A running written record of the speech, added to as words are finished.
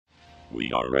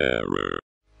We Are Error.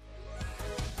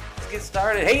 Let's get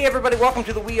started. Hey everybody, welcome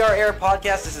to the We Are Error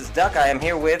podcast. This is Duck. I am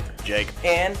here with Jake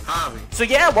and Javi. So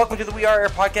yeah, welcome to the We Are Error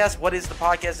podcast. What is the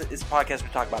podcast? It's a podcast we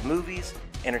talk about movies,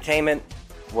 entertainment,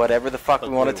 whatever the fuck we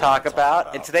want to talk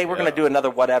about. And today we're going to do another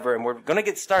whatever, and we're going to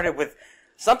get started with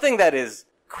something that is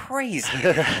crazy,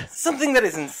 something that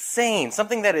is insane,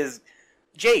 something that is...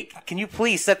 Jake, can you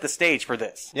please set the stage for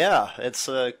this? Yeah, it's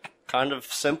kind of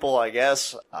simple, I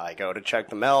guess. I go to check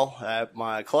the mail at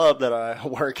my club that I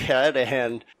work at,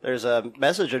 and there's a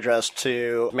message addressed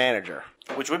to manager.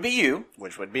 Which would be you.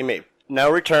 Which would be me. No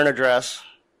return address.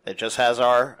 It just has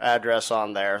our address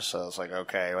on there, so it's like,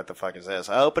 okay, what the fuck is this?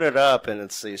 I open it up, and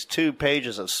it's these 2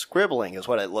 pages of scribbling is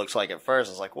what it looks like at first.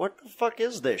 It's like, what the fuck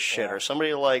is this shit? Or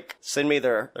somebody, like, send me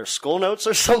their school notes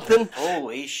or something?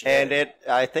 Holy shit. And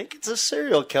I think it's a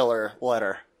serial killer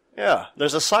letter. Yeah,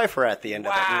 there's a cipher at the end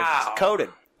of it, and it's coded.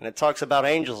 And it talks about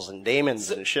angels and demons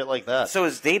and shit like that. So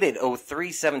it's dated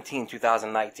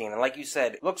 03/17/2019, and like you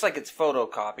said, it looks like it's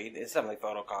photocopied. It's definitely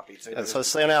photocopied. So it's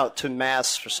sent out to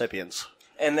mass recipients.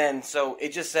 And then, so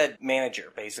it just said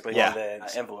manager, basically, on the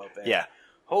envelope there. Yeah.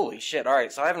 Holy shit. All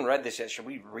right, so I haven't read this yet. Should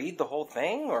we read the whole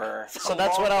thing, or...? So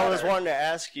that's what I was wanting to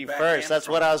ask you first. That's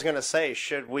what I was going to say.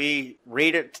 Should we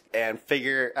read it and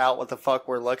figure out what the fuck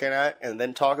we're looking at and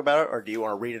then talk about it, or do you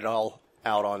want to read it all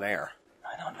out on air?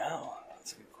 I don't know.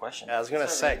 That's a good question. I was going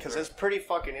to say, because it's pretty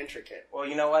fucking intricate. Well,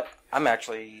 you know what? I'm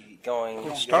actually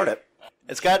going... Start it.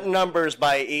 It's got numbers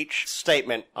by each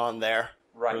statement on there.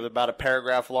 Right. They're about a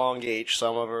paragraph long each.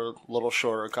 Some of them are a little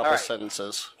shorter, a couple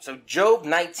sentences. So Job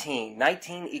 19.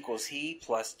 19 equals he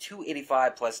plus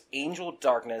 285 plus angel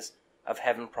darkness of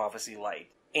heaven prophecy light.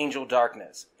 Angel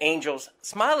darkness. Angels,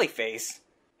 smiley face,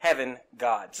 heaven,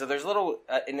 God. So there's little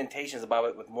indentations about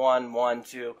it with 1, 1,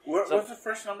 2. What's the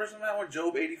first numbers on that one?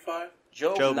 Job 85?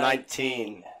 Job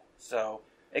 19. So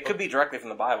it could be directly from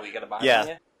the Bible. You got a Bible in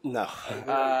you? No.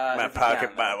 My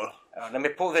pocket Bible. Let me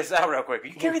pull this out real quick.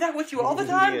 You carry that with you all the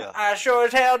time? Yeah. I sure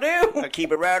as hell do. I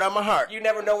keep it right on my heart. You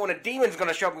never know when a demon's going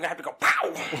to show up and you have to go, pow!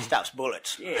 It stops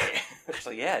bullets. Yeah.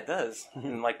 So yeah, it does.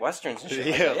 In like westerns and shit.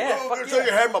 Yeah. Like that. Oh, good thing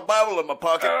I had my Bible in my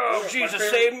pocket. Oh, Jesus,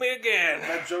 save me again.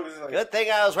 That joke is like... Good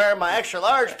thing I was wearing my extra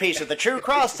large piece of the true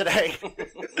cross today.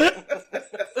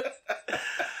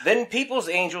 Then people's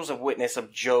angels of witness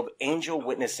of Job, angel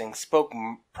witnessing, spoke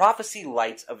prophecy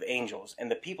lights of angels, and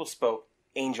the people spoke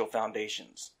angel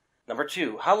foundations. Number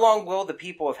 2, how long will the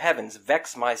people of heavens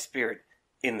vex my spirit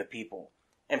in the people,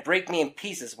 and break me in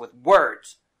pieces with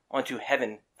words unto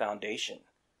heaven foundation?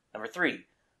 Number 3,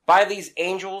 by these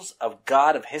angels of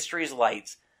God of history's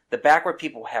lights, the backward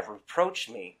people have reproached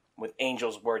me with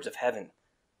angels' words of heaven.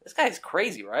 This guy's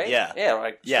crazy, right? Yeah. Yeah,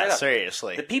 like, Yeah, up.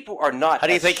 seriously. The people are not... How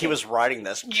do you think he was writing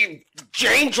this? You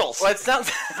angels! Well, it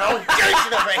sounds...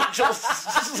 Foundation of angels!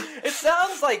 It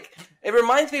sounds like... It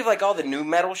reminds me of like all the new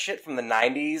metal shit from the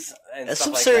 90s and There's stuff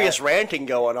some like serious that. ranting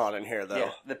going on in here, though.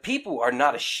 Yeah. The people are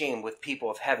not ashamed with people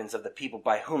of heavens of the people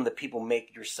by whom the people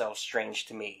make yourselves strange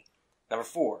to me. Number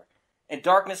 4. In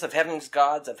darkness of heaven's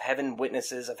gods, of heaven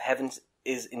witnesses, of heavens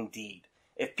is indeed.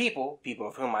 If people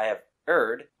of whom I have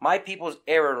erred, my people's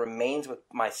error remains with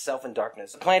myself in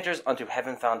darkness, planters unto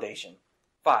heaven foundation.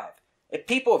 5. If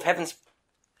people of heaven's...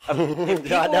 I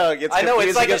know, it gets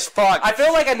it's like as fuck. I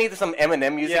feel like I need some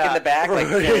Eminem music in the back. Like,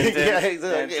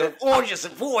 Forges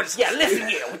and forges. Yeah, listen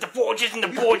here, with the forges and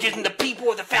the borges and the people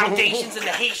of the foundations and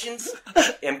the Haitians.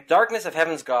 In darkness of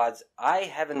heaven's gods, I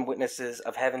heaven witnesses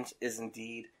of heavens is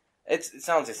indeed... It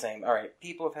sounds the same. All right,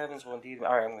 people of heavens will indeed...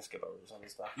 All right, I'm going to skip over some of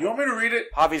this stuff. You want me to read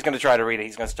it? Javi's going to try to read it.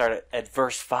 He's going to start at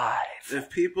verse 5.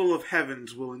 If people of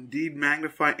heavens will indeed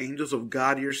magnify angels of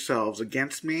God yourselves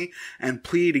against me and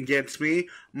plead against me,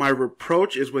 my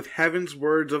reproach is with heaven's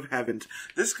words of heavens.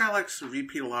 This guy likes to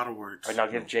repeat a lot of words. All right,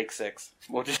 now give Jake 6.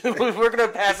 We're going to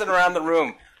pass it around the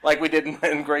room like we did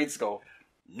in grade school.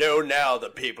 Know now the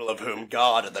people of whom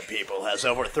God of the people has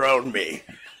overthrown me,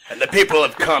 and the people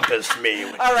have compassed me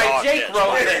with all right, darkness. Jake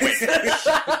wrote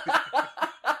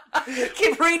it.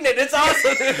 Keep reading it. It's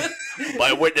awesome.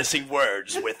 By witnessing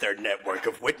words with their network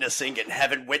of witnessing and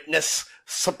heaven witness,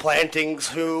 supplantings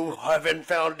who heaven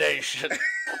foundation.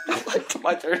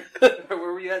 My turn. Where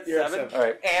were we at? 7? All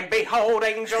right. And behold,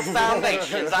 angel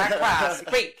foundations, I cry,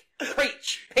 speak,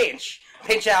 preach, pinch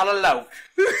out a loaf.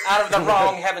 Out of the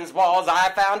wrong heaven's walls, I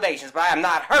have foundations, but I am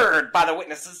not heard by the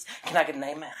witnesses. Can I get an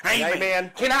amen?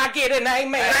 Amen. Can I get an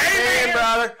amen? Amen,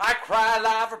 brother. I cry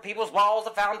aloud for people's walls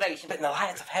of foundation, but in the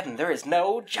lights of heaven there is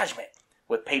no judgment.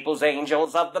 With people's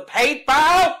angels of the people.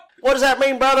 What does that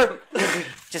mean, brother?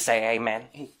 Just say amen.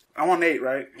 I'm on 8,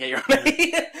 right? Yeah, you're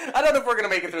right. I don't know if we're going to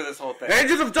make it through this whole thing.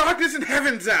 Angels of darkness and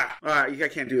heavens out. Alright, I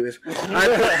can't do this.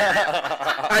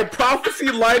 I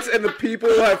prophesy lights and the people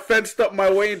who have fenced up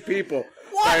my way in people.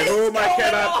 By whom I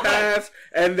cannot pass,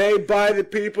 and they by the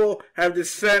people have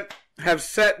set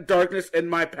darkness in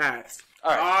my paths. All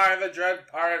right. I, the dread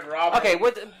pirate robber. Okay,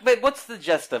 but what's the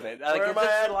gist of it? Like, it's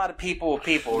just a lot of people,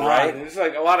 right? It's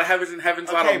like a lot of heavens and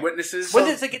heavens, a lot of witnesses. When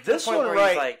does it get to the point where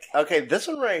he's like... Okay, this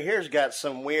one right here's got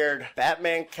some weird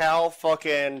Batman cowl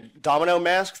fucking domino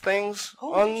mask things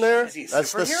on there. Is he a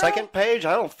That's the superhero? second page.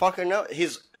 I don't fucking know.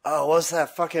 He's... Oh, what's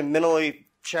that fucking mentally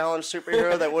challenged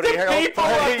superhero that Woody Harrelson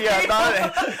played? Yeah,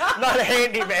 not a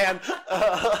handyman.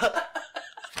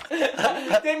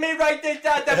 They may write this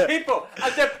down. The people.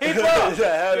 The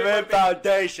Heaven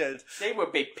Foundations. They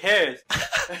would be pissed.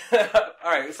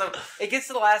 All right, so it gets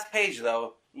to the last page,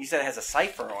 though. You said it has a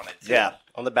cipher on it, too. Yeah,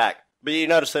 on the back. But you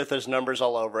notice that there's numbers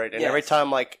all over it, and every time,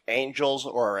 like, angels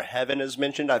or heaven is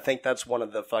mentioned, I think that's one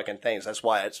of the fucking things. That's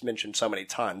why it's mentioned so many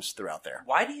times throughout there.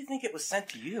 Why do you think it was sent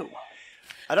to you?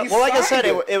 I don't. Well, like I said,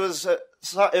 it was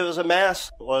a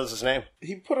mass. What was his name?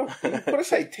 He put a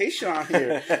citation on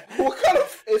here. What kind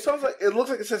of? It sounds like it looks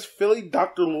like it says Philly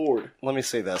Dr. Lord. Let me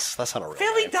see this. That's not a real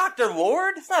Philly name. Dr.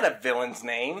 Lord? It's not a villain's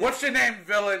name. What's your name,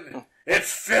 villain?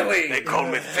 It's Philly. They call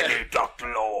me Philly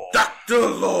Dr. Lord. Dr.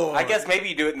 Lord. I guess maybe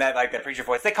you do it in that preacher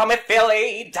voice. They call me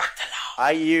Philly Dr. Lord.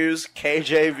 I use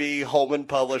KJV Holman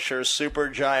Publishers Super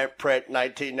Giant Print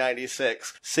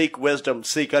 1996. Seek wisdom,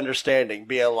 seek understanding,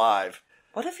 be alive.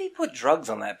 What if he put drugs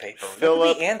on that paper? Philip-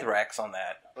 There could be anthrax on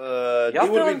that. he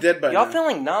would be dead by Y'all now.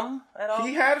 feeling numb at all?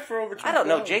 He had it for over 2 I don't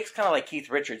know. hours. Jake's kind of like Keith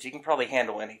Richards. He can probably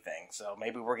handle anything. So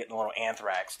maybe we're getting a little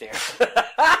anthrax there.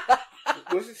 What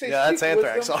does it say? Yeah, that's Seek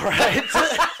anthrax, wisdom? all right.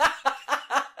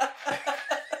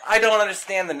 I don't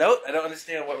understand the note. I don't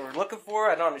understand what we're looking for.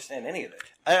 I don't understand any of it.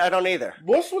 I don't either.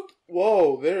 What's with?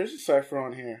 Whoa, there is a cipher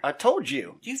on here. I told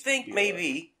you. Do you think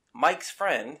maybe Mike's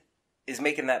friend is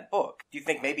making that book? Do you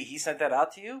think maybe he sent that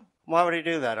out to you? Why would he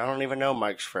do that? I don't even know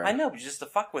Mike's friend. I know, but just to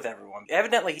fuck with everyone.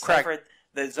 Evidently, he Crack ciphered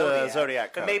the Zodiac.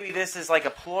 Zodiac But code. maybe this is like a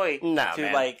ploy No, to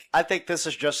man. like... I think this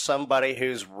is just somebody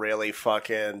who's really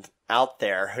fucking out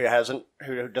there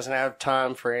who doesn't have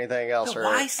time for anything else. But or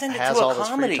why send it has to a all this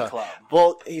free comedy time. club?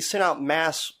 Well, he sent out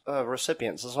mass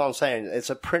recipients. That's what I'm saying. It's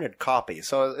a printed copy,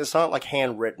 so it's not like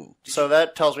handwritten. So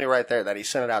that tells me right there that he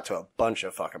sent it out to a bunch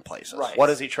of fucking places. Right. What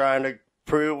is he trying to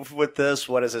prove with this?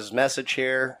 What is his message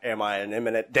here? Am I in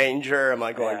imminent danger? Am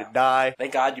I going to die?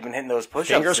 Thank God you've been hitting those push-ups.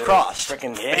 Fingers dude. crossed.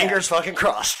 Freaking yeah. Fingers fucking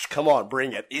crossed. Come on,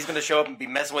 bring it. He's going to show up and be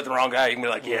messing with the wrong guy. You can be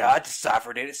like, yeah, I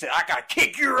deciphered it. It said, I got to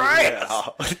kick your ass.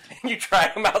 Yeah. And you try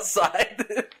him outside.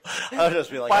 I'll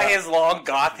just be like, By oh. his long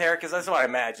goth hair, because that's what I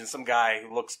imagine. Some guy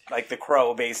who looks like the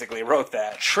Crow basically wrote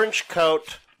that. Trench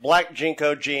coat, black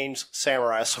Jinko jeans,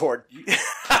 samurai sword.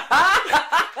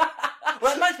 Well,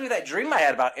 that reminds me of that dream I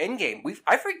had about Endgame.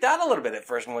 I freaked out a little bit at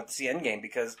first when we went to see Endgame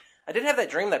because I did have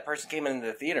that dream that person came into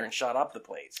the theater and shot up the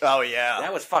place. Oh, yeah.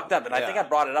 That was fucked up, and I think I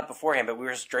brought it up beforehand, but we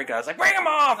were just drinking. I was like, bring him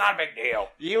off! Not a big deal.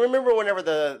 You remember whenever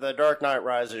the Dark Knight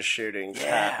Rises shootings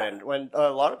happened? When a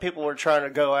lot of people were trying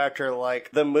to go after, like,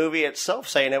 the movie itself,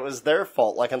 saying it was their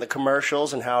fault, like in the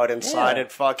commercials and how it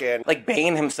incited fucking... Like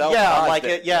Bane himself. Yeah, caused like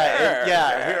it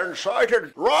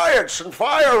incited riots and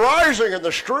fire rising in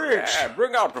the streets. Yeah,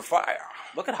 bring out the fire.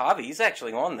 Look at Javi. He's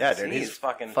actually on this. Yeah, dude, he's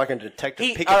fucking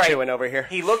Detective Pikachu all right, over here.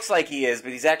 He looks like he is,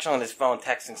 but he's actually on his phone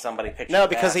texting somebody pictures. No,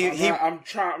 because he I'm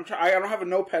trying. I don't have a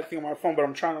notepad thing on my phone, but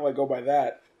I'm trying to like go by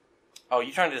that. Oh,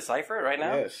 you trying to decipher it right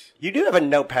now? Yes. You do have a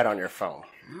notepad on your phone.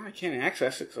 No, I can't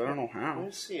access it because I don't know how. Let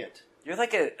me see it. You're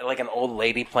like an old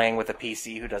lady playing with a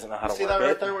PC who doesn't know how to See work that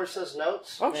right it. there where it says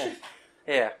notes? Oh shit!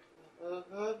 Yeah.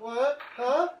 What?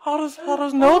 Huh? How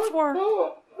does notes work?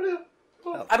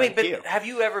 Oh, I mean, thank but you. have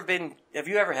you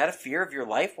ever had a fear of your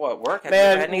life while at work? Have you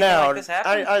ever had anything like this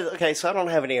happen? Okay, so I don't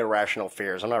have any irrational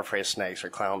fears. I'm not afraid of snakes or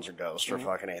clowns or ghosts or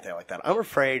fucking anything like that. I'm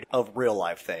afraid of real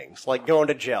life things, like going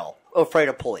to jail. I'm afraid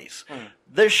of police.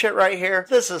 This shit right here,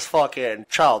 this is fucking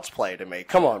child's play to me.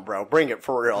 Come on, bro, bring it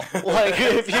for real. Like,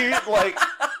 if you, like...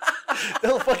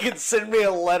 They'll fucking send me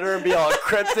a letter and be all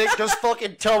cryptic. Just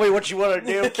fucking tell me what you want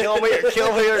to do. Kill me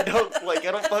or don't. Like,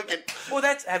 I don't fucking... Well,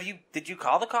 did you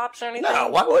call the cops or anything? No,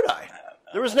 why would I?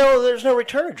 There's no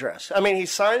return address. I mean, he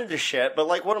signed the shit, but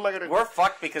like, what am I going to do? We're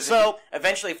fucked because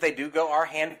eventually if they do go, our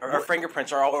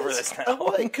fingerprints are all over this now.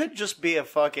 Well, it could just be a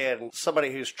fucking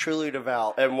somebody who's truly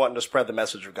devout and wanting to spread the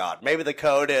message of God. Maybe the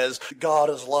code is God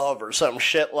is love or some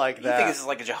shit like that. You think this is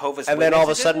like a Jehovah's And Witness then all of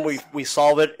a sudden we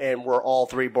solve it and we're all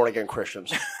 3 born again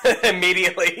Christians.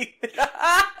 Immediately.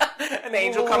 An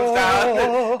angel comes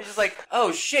down. He's just like,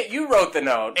 oh shit, you wrote the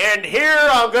note. And here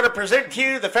I'm going to present to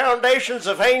you the foundations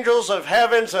of angels of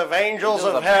heavens, of angels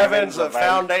of heavens, of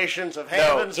foundations of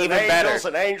heavens, of angels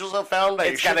and angels of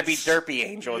foundations. It's got to be Derpy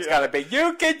Angel. It's got to be,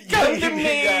 you can come to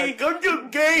me. Come to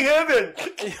gay heaven.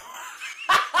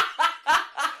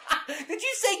 Did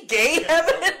you say gay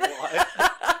heaven?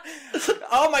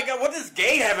 Oh my god, what does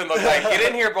gay heaven look like? Get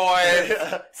in here, boys.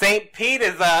 St. Pete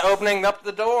is opening up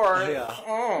the door.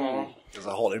 Yeah. There's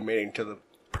a holding meeting to the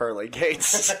pearly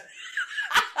gates.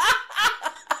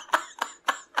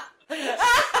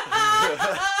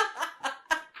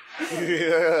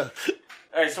 Yeah.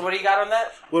 All right, so what do you got on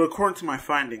that? Well, according to my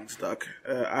findings, Duck,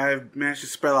 I've managed to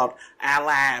spell out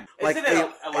 "alab" like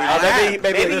a lab.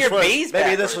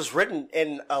 Maybe this was written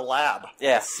in a lab.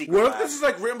 Yeah. What if this is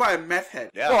like written by a meth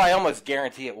head? Yeah. Well, I almost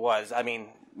guarantee it was. I mean,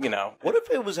 you know. What if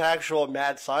it was actual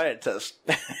mad scientist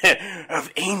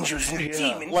of angels and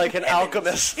demons, like an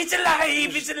alchemist? It's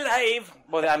alive! It's alive!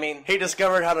 Well, I mean, he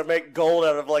discovered how to make gold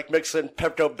out of like mixing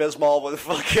Pepto-Bismol with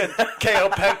fucking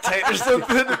kaopectate or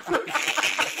something.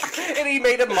 And he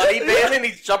made a money bin, and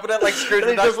he's jumping it like Scrooge.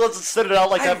 And he just wants to sit it out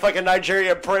like that fucking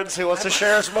Nigerian prince who wants to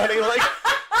share his money. Like,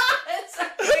 it's a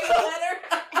big letter.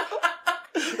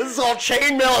 This is all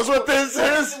chainmail is what this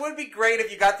is. It would be great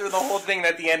if you got through the whole thing and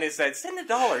at the end it said, send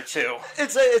 $1 to.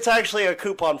 It's actually a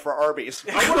coupon for Arby's.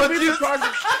 I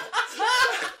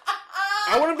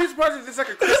wouldn't be surprised if it's like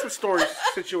a Christmas Story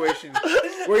situation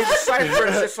where you decipher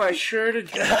it's just like, sure to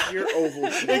get your oval.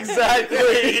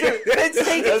 Exactly. Let's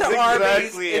take it to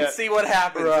Arby's and see what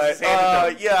happens. Right.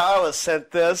 Yeah, I was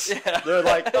sent this. Yeah. They're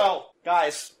like, oh,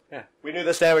 guys, we knew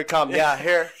this day would come. Yeah,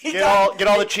 here, get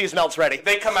all the cheese melts ready.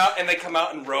 They come out in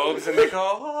robes and they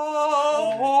go,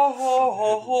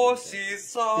 horsey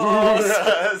sauce.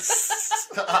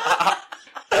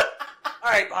 All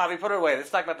right, Bobby, put it away.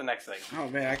 Let's talk about the next thing. Oh,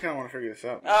 man, I kind of want to figure this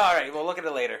out. All right, we'll look at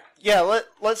it later. Yeah,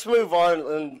 let's move on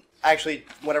and actually,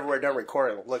 whenever we're done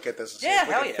recording, we'll look at this and see if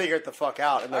we can figure it the fuck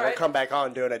out, and then we'll come back on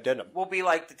and do an addendum. We'll be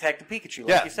like Detective Pikachu,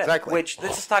 like you said. Exactly. Which,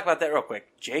 let's just talk about that real quick.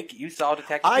 Jake, you saw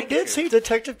Detective Pikachu. I did see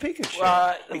Detective Pikachu.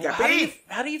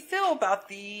 How do you feel about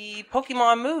the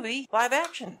Pokemon movie live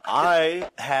action? I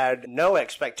had no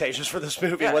expectations for this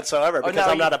movie whatsoever because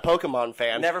I'm not a Pokemon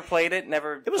fan. Never played it,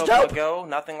 It was Pokemon dope. Go,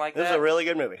 nothing like that. It was a really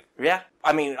good movie. Yeah.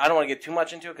 I mean, I don't want to get too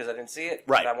much into it because I didn't see it.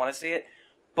 Right. But I want to see it.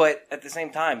 But at the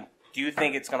same time, do you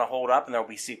think it's going to hold up and there will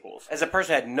be sequels? As a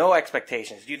person who had no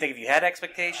expectations, do you think if you had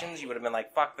expectations, you would have been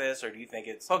like, fuck this? Or do you think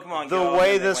it's Pokemon Go? The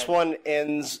way this one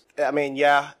ends, I mean,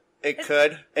 yeah, it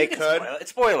could. It's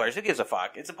spoilers. Who gives a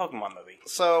fuck? It's a Pokemon movie.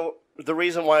 So, the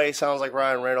reason why he sounds like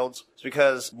Ryan Reynolds is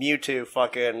because Mewtwo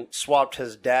fucking swapped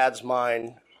his dad's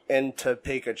mind into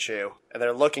Pikachu. And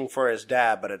they're looking for his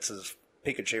dad, but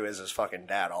Pikachu is his fucking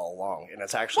dad all along, and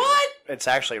it's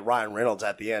actually Ryan Reynolds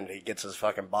at the end. He gets his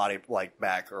fucking body like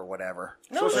back or whatever.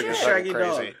 No shit. Like a Shaggy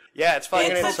dog. Yeah, it's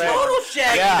fucking insane. It's a total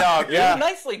Shaggy dog, dude. Yeah.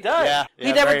 Nicely done. Yeah,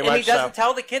 he doesn't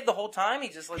tell the kid the whole time.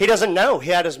 He doesn't know.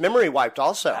 He had his memory wiped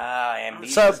also.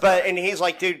 And he's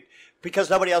like, dude,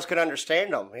 because nobody else could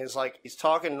understand him. He's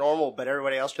talking normal, but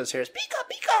everybody else just hears Pika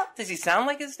Pika. Does he sound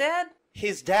like his dad?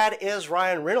 His dad is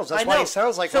Ryan Reynolds. That's why he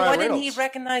sounds like Ryan Reynolds. So why didn't he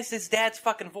recognize his dad's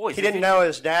fucking voice? He didn't know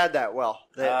his dad that well.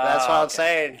 That's what I'm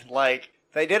saying. Like,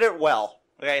 they did it well.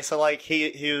 Okay, so like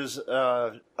he was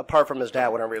apart from his dad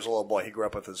whenever he was a little boy, he grew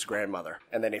up with his grandmother,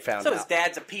 and then he found out. So his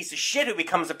dad's a piece of shit who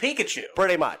becomes a Pikachu.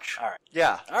 Pretty much. All right.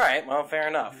 Yeah. All right. Well, fair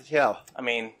enough. Yeah. I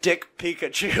mean, Dick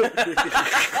Pikachu.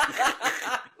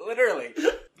 Literally.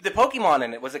 The Pokemon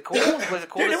in it, was it cool? Was it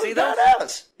cool to see those?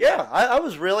 Badass. Yeah, I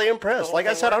was really impressed. Like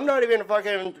I said, I'm not even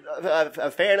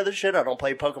a fan of this shit. I don't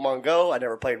play Pokemon Go. I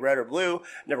never played Red or Blue.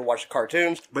 Never watched the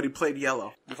cartoons. But he played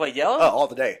Yellow. You played Yellow? Oh, all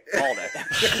day. All day.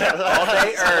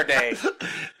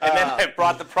 And then they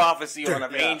brought the prophecy on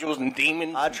of angels and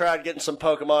demons. I tried getting some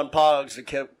Pokemon Pogs to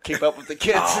keep up with the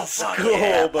kids at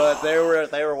school, but they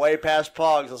were way past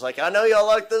Pogs. I was like, I know y'all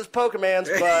like those Pokemans,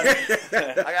 but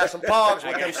I got some Pogs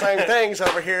with them same things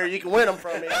over here. You can win them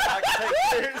from me. I can take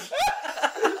yours.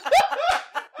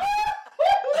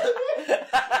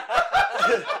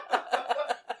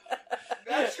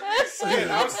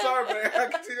 I'm sorry, but I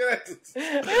can see that sentence.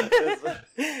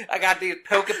 I got these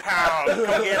Pokepounds.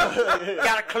 Come get them.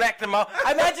 Gotta collect them all.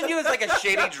 I imagine you as like a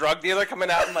shady drug dealer coming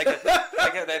out and like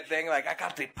that thing. Like, I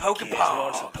got the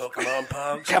Pokepounds. Some Pokemon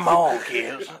Pogs? Come on,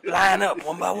 kids. Line up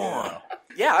one by one.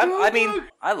 Yeah, I mean,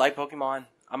 I like Pokemon.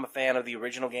 I'm a fan of the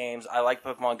original games. I liked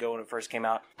Pokemon Go when it first came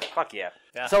out. Fuck yeah.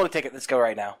 Sold a ticket. Let's go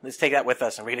right now. Let's take that with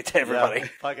us and read it to everybody. Yeah,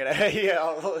 fuck it.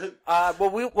 Yeah. Well,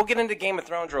 we'll get into Game of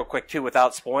Thrones real quick, too,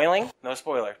 without spoiling. No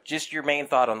spoiler. Just your main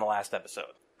thought on the last episode.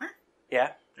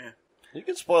 Yeah? Yeah. You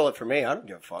can spoil it for me. I don't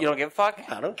give a fuck. You don't give a fuck?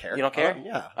 I don't care. You don't care?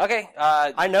 Yeah. Okay.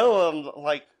 I know,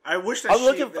 like... I wish that I'm she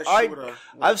looking would have...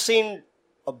 I've seen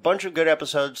a bunch of good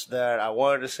episodes that I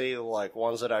wanted to see, like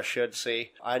ones that I should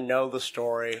see. I know the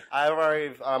story.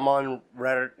 I'm on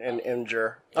Reddit and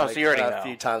Imgur. Oh, so you already know. A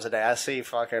few times a day. I see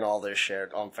fucking all this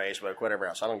shit on Facebook, whatever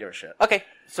else. I don't give a shit. Okay,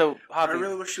 so Javi, I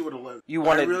really wish she would have lived. You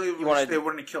wanted, I really you wish wanted, they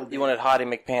wouldn't have killed You me. wanted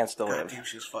Hottie McPants to God live. damn,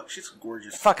 she's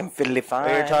gorgeous. Fucking fiddly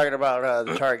fine. You're talking about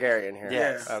the Targaryen here.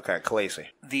 Yes. Okay, Khaleesi.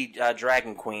 The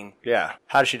Dragon Queen. Yeah.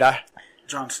 How did she die?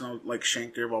 Jon Snow like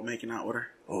shanked her while making out with her.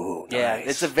 Ooh, nice. Yeah,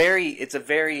 it's a very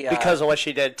because of what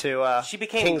she did to she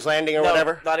became King's Landing or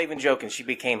whatever? Not even joking. She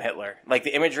became Hitler. Like,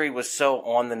 the imagery was so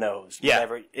on the nose. Yeah.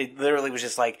 Whenever, it literally was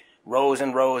just like rows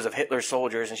and rows of Hitler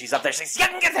soldiers, and she's up there saying,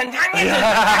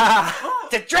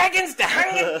 the dragons, the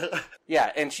hanging.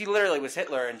 Yeah, and she literally was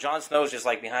Hitler, and Jon Snow's just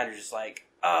like behind her, just like,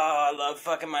 oh, I love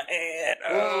fucking my aunt.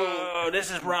 Oh, this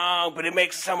is wrong, but it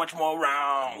makes it so much more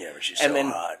wrong. Yeah, but she's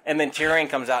hot. And then Tyrion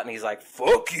comes out and he's like,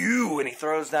 fuck you, and he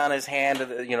throws down his hand,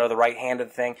 the right hand of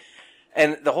the thing.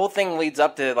 And the whole thing leads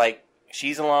up to, like,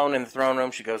 she's alone in the throne room,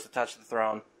 she goes to touch the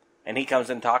throne, and he comes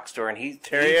and talks to her, and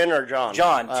Tyrion or Jon?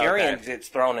 Jon. Oh, Tyrion okay. gets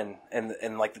thrown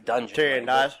in like, the dungeon. Tyrion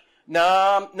dies?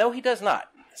 No, he does not.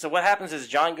 So what happens is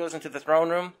Jon goes into the throne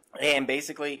room, and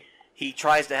basically he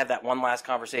tries to have that one last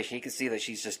conversation. He can see that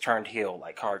she's just turned heel,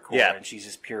 like hardcore, and she's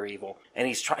just pure evil. And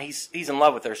he's in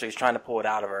love with her, so he's trying to pull it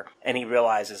out of her. And he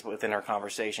realizes within her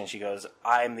conversation, she goes,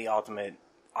 "I'm the ultimate.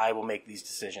 I will make these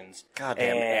decisions."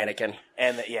 Goddamn Anakin.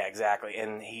 And yeah, exactly.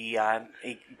 And he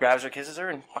grabs her, kisses her,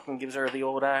 and fucking gives her the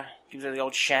old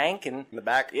shank. And in the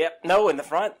back? Yep. No, in the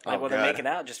front. Like when they're God. making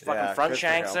out, just fucking front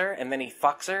shanks her, and then he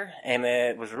fucks her, and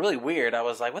it was really weird. I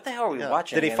was like, "What the hell are we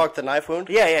watching?" Did he fuck the knife wound?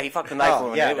 Yeah, he fucked the knife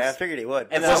wound. Yeah, It was- I figured he would.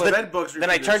 And then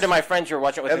I turned to my friends who were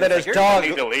watching it with And me. then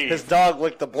and his dog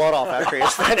licked the blood off after he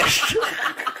was finished.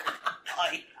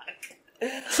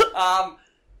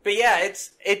 But yeah,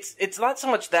 it's not so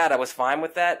much that I was fine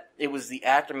with that. It was the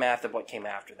aftermath of what came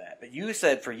after that. But you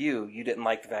said for you didn't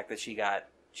like the fact that she got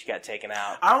taken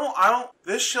out. I don't.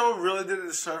 This show really did a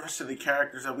disservice to the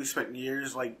characters that we spent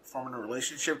years like forming a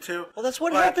relationship to. Well, that's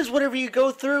what happens whenever you go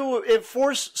through and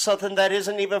force something that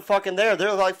isn't even fucking there.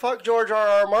 They're like, fuck George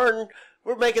R.R. Martin.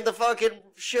 We're making the fucking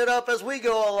shit up as we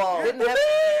go along. Didn't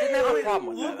have a problem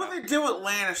with Look that. what they did with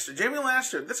Lannister. Jamie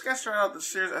Lannister. This guy started out the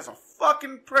series as a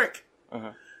fucking prick.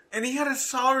 And he had a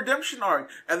solid redemption arc.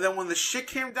 And then when the shit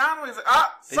came down, he was like,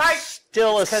 psych!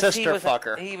 Still a sister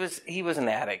fucker. He was an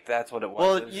addict. That's what it was.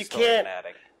 Well, It was you just like can't. an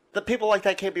addict. The people like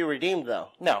that can't be redeemed, though.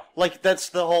 No. Like, that's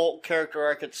the whole character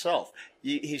arc itself.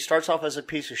 He starts off as a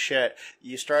piece of shit.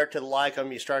 You start to like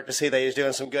him. You start to see that he's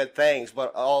doing some good things.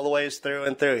 But all the ways through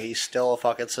and through, he's still a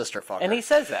fucking sister fucker. And he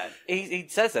says that. He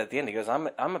says that at the end. He goes, I'm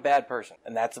a bad person.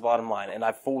 And that's the bottom line. And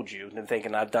I've fooled you into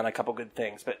thinking I've done a couple good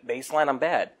things. But baseline, I'm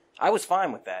bad. I was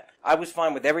fine with that. I was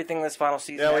fine with everything this final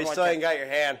season. Yeah, well, you still ain't got your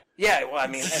hand. Yeah, well, I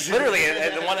mean, literally,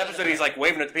 in the one episode, he's like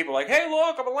waving at the people like, hey,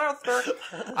 look, I'm a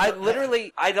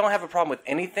Lannister. I don't have a problem with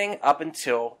anything up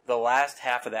until the last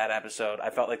half of that episode.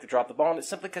 I felt like they dropped the ball, and it's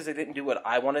simply because they didn't do what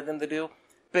I wanted them to do.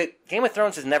 But Game of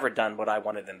Thrones has never done what I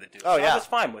wanted them to do. Oh, so yeah. I was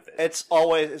fine with it. It's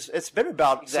been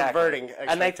about subverting expectations.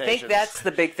 And I think that's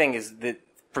the big thing is that,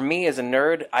 for me as a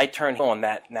nerd, I turn on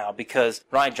that now because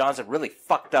Ryan Johnson really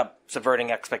fucked up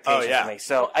subverting expectations for me.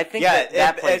 So I think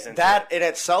that plays into that it. in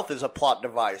itself is a plot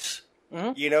device.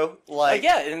 Mm-hmm. You know, like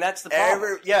yeah, and that's the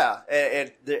problem.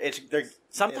 It's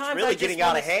sometimes really I just getting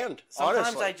out of hand. Sometimes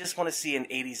honestly. I just want to see an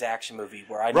 '80s action movie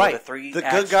where I know the three. The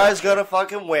good guy's gonna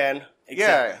fucking win.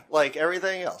 Exactly. Yeah, like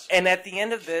everything else. And at the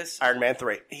end of this, Iron Man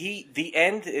 3. The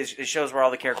end it shows where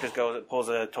all the characters go. It pulls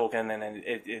a Tolkien, and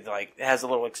it like has a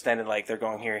little extended, like they're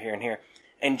going here, here, and here.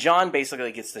 And John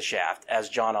basically gets the shaft, as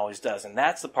John always does. And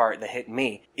that's the part that hit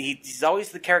me. He's always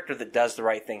the character that does the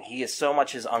right thing. He is so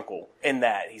much his uncle in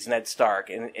that. He's Ned Stark.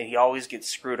 And he always gets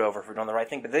screwed over for doing the right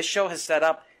thing. But this show has set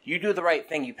up You do the right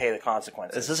thing, you pay the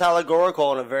consequences. This is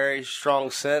allegorical in a very strong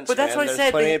sense. But that's man. what I There's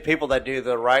said. plenty of people that do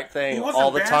the right thing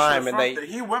all the time, and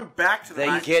he went back to the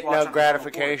they get no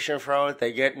gratification from it.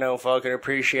 They get no fucking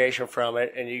appreciation from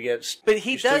it, and you get but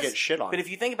he still does get shit on. But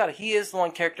if you think about it, he is the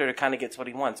one character that kind of gets what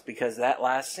he wants, because that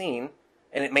last scene,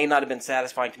 and it may not have been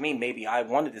satisfying to me. Maybe I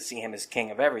wanted to see him as king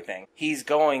of everything. He's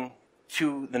going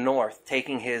to the north,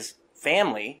 taking his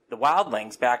family, the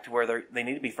wildlings, back to where they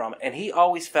need to be from, and he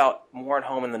always felt more at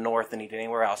home in the north than he did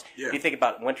anywhere else. Yeah. If you think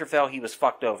about Winterfell, he was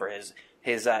fucked over.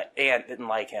 His aunt didn't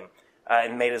like him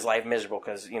and made his life miserable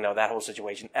because that whole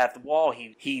situation. At the Wall,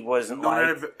 he wasn't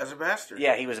as a bastard.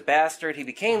 Yeah, he was a bastard. He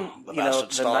became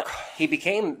he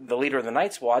became the leader of the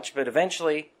Night's Watch, but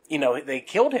eventually they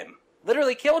killed him,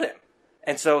 literally killed him,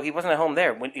 and so he wasn't at home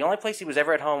there. The only place he was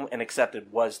ever at home and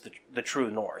accepted was the true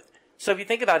North. So if you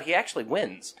think about it, he actually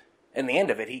wins. In the end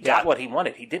of it, he got what he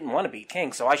wanted. He didn't want to be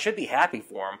king, so I should be happy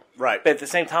for him. Right. But at the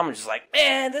same time, I'm just like,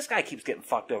 man, this guy keeps getting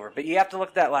fucked over. But you have to look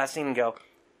at that last scene and go,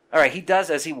 all right, he does,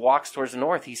 as he walks towards the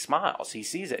north, he smiles. He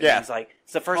sees it. Yeah. He's like,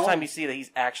 it's the first time you see that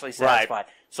he's actually satisfied. Right.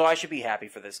 So I should be happy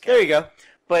for this character. There you go.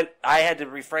 But I had to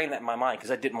refrain that in my mind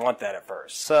because I didn't want that at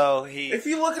first. So if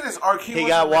you look at his arc, he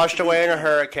got washed away in a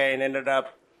hurricane, ended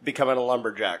up becoming a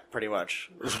lumberjack, pretty much.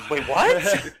 Wait, what?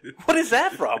 What is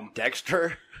that from?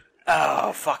 Dexter.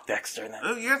 Oh, fuck Dexter.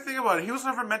 Then. You gotta think about it. He was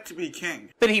never meant to be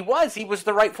king. But he was. He was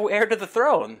the rightful heir to the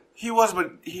throne. He was,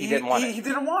 but he didn't want it. He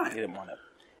didn't want it. He didn't want it.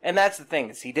 And that's the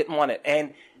thing, is he didn't want it.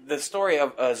 And the story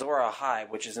of Azor Ahai,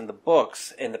 which is in the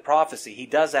books, in the prophecy, he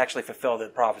does actually fulfill the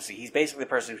prophecy. He's basically the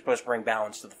person who's supposed to bring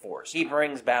balance to the Force. He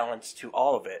brings balance to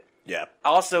all of it. Yeah.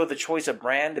 Also, the choice of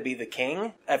Bran to be the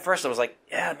king, at first I was like,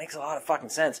 yeah, it makes a lot of fucking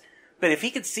sense. But if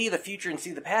he could see the future and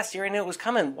see the past, he already knew it was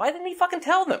coming. Why didn't he fucking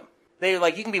tell them? They were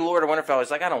like, you can be Lord of Winterfell. He's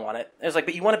like, I don't want it. It was like,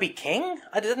 but you want to be king?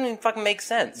 It doesn't even fucking make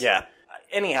sense. Yeah.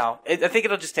 Anyhow, I think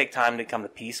it'll just take time to come to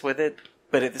peace with it.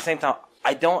 But at the same time,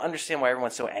 I don't understand why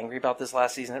everyone's so angry about this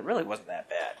last season. It really wasn't that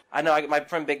bad. I know my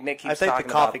friend Big Nick keeps talking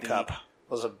about I think the coffee cup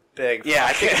was a big... Yeah,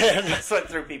 I think that's what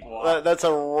threw people off. That's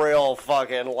a real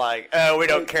fucking, we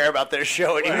don't care about this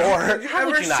show anymore. How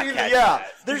would you not catch that? Yeah.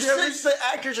 The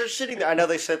actors are sitting there. I know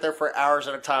they sit there for hours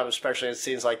at a time, especially in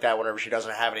scenes like that whenever she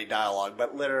doesn't have any dialogue,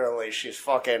 but literally she's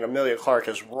fucking... Emilia Clarke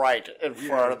is right in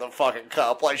front of the fucking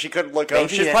cup. Like, she couldn't look up.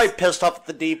 She's probably pissed off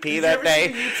at the DP that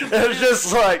day. It was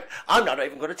just like, I'm not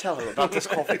even going to tell her about this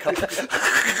coffee cup. Did you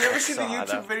ever see the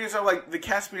YouTube videos of, the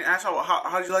cast being asked,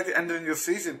 how did you like the ending of the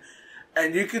season?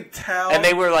 And you could tell... And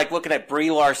they were, looking at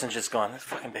Brie Larson just going, this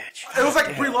fucking bitch. It was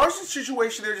like Brie Larson's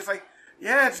situation. They were just like,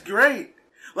 yeah, it's great.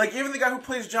 Like, even the guy who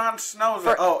plays Jon Snow is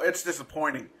like, oh, it's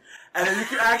disappointing. And then you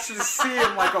can actually see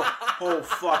him like, oh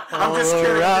fuck. I'm just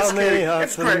kidding.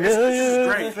 It's great.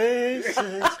 It's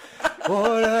great.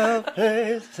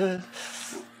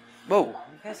 Whoa. You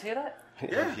guys hear that?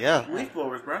 Yeah. Leaf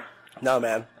blowers, bro. No,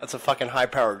 man. That's a fucking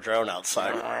high-powered drone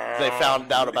outside. They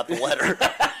found out about the letter.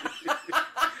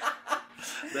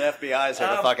 The FBI's here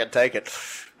to fucking take it.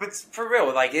 But for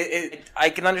real, I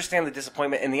can understand the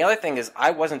disappointment. And the other thing is,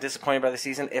 I wasn't disappointed by the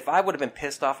season. If I would have been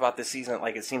pissed off about this season,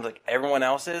 like it seems like everyone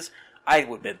else is, I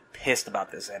would have been pissed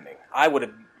about this ending. I would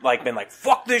have been like,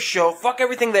 fuck this show, fuck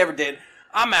everything they ever did.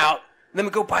 I'm out. Let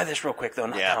me go buy this real quick, though.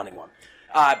 Not telling anyone.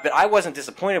 But I wasn't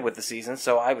disappointed with the season,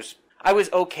 so I was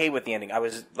okay with the ending. I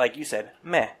was, like you said,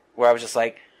 meh. Where I was just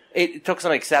like, it took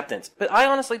some acceptance. But I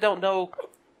honestly don't know.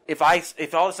 If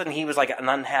all of a sudden he was like an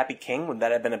unhappy king, would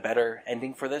that have been a better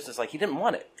ending for this? It's like he didn't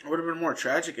want it. It would have been a more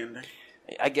tragic ending.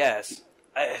 I guess.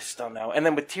 I just don't know. And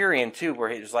then with Tyrion too, where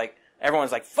he was like,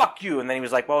 everyone's like, fuck you. And then he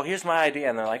was like, well, here's my idea.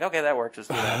 And they're like, okay, that works. Let's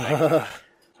do that.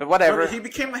 But whatever. But he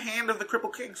became the hand of the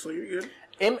crippled king, so you're good.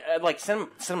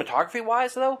 Cinematography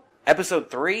wise though, Episode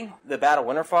 3, the Battle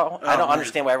of Winterfell, I don't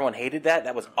understand why everyone hated that.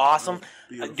 That was awesome.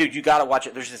 Dude, you gotta watch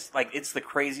it. There's just, it's the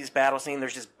craziest battle scene.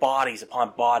 There's just bodies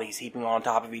upon bodies heaping on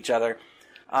top of each other.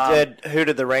 Who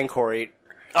did the Rancor eat?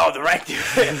 Oh, the Rancor.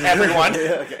 Everyone.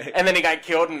 Okay. And then he got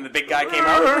killed and the big guy came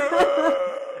out.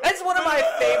 That's one of my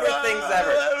favorite things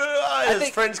ever. His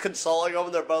friends consoling him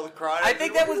and they're both crying. I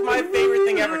think that was my favorite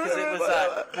thing ever because it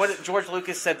was what George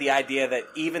Lucas said, the idea that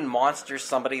even monsters,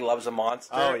 somebody loves a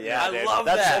monster. Oh, yeah. I love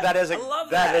that.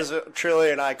 That is truly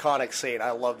an iconic scene.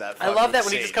 I love that. I love that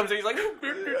when he just comes in, he's like...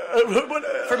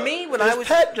 For me, when I was...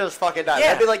 pet just fucking died.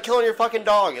 That'd be like killing your fucking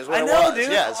dog is what it was.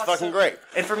 Dude. Yeah, it's fucking great.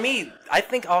 And for me, I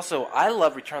think also, I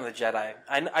love Return of the Jedi.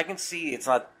 I can see it's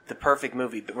not the perfect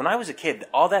movie, but when I was a kid,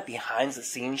 all that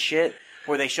behind-the-scenes shit...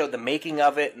 where they showed the making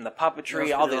of it and the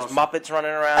puppetry, all these Muppets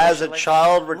running around. As a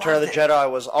child, Return of the Jedi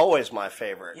was always my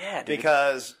favorite. Yeah, dude.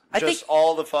 Because Just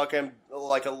all the fucking,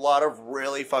 like, a lot of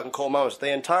really fucking cool moments.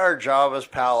 The entire Java's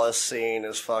Palace scene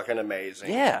is fucking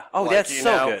amazing. Yeah. Oh, Like, that's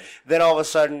so good. Then all of a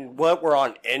sudden, we're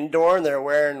on indoor and they're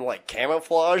wearing, like,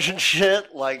 camouflage and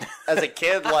shit. Like, as a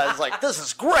kid, I was like, this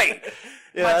is great.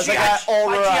 Yeah, My as I got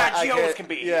older, G.I. Joes can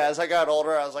be. Yeah, as I got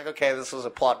older, I was like, okay, this is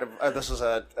a this is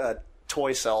a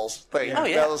toy cells thing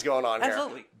that was going on here.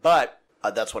 Absolutely. But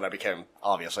that's when I became,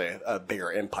 obviously, a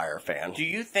bigger Empire fan. Do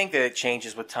you think that it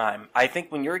changes with time? I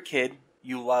think when you're a kid,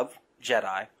 you love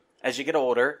Jedi. As you get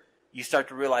older, you start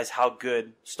to realize how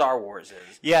good Star Wars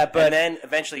is. Yeah, but and then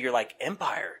eventually you're like,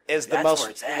 Empire is the that's most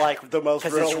where it's at. like the most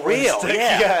because it's real. realistic.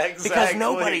 Yeah, exactly. Because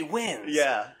nobody wins.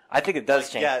 Yeah. I think it does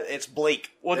change. Yeah, it's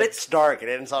bleak. Well, it's dark. It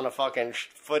ends on a fucking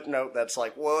footnote that's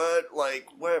like, what? Like,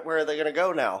 where are they going to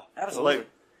go now? Absolutely. Like,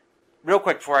 real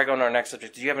quick before I go into our next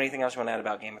subject, do you have anything else you want to add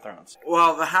about Game of Thrones?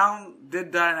 Well, the Hound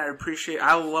did die, and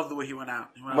I love the way he went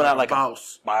out. He went out like a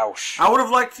boss. I would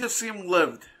have liked to see him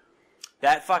lived.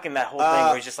 That whole thing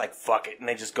where he's just like, fuck it, and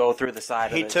they just go through the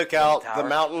side of he took out the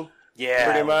mountain.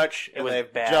 Yeah. Pretty much. It was they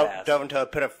badass. dove into a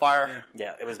pit of fire.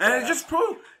 Yeah, it was badass. And it just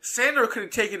proved Sandor could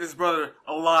have taken his brother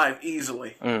alive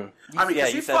easily. I mean,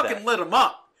 because he fucking lit him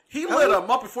up. He lit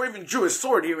him up before he even drew his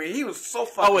sword. He was so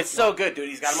fucking... Oh, it's so good, dude.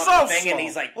 He's got him up the thing, and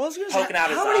he's like poking out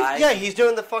his eye. Yeah, he's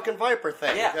doing the fucking Viper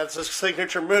thing. Yeah. That's his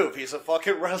signature move. He's a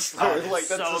fucking wrestler. Oh, like,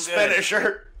 that's so his good.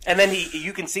 finisher. And then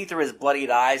you can see through his bloodied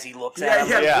eyes, he looks at him.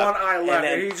 He had one eye left,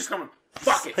 and he just coming,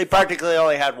 fuck it. He practically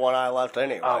only had one eye left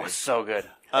anyway. Oh, it was so good.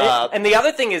 And the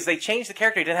other thing is, they changed the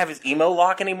character. He didn't have his emo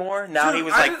lock anymore. Now he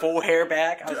was like full hair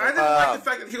back. I didn't like the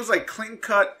fact that he was like clean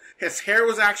cut. His hair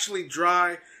was actually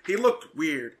dry. He looked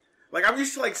weird. Like, I'm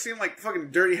used to like seeing like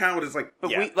fucking Dirty Hound with his like.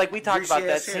 But we talked about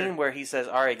that scene where he says,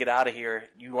 "All right, get out of here.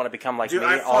 You want to become like me.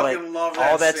 I fucking love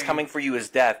that all that's scene. coming for you is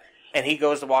death." And he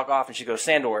goes to walk off, and she goes,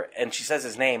 Sandor, and she says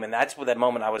his name, and that's where that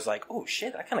moment I was like, oh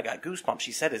shit, I kind of got goosebumps.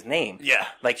 She said his name. Yeah.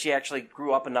 Like, she actually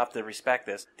grew up enough to respect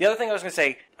this. The other thing I was going to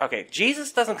say, okay,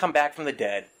 Jesus doesn't come back from the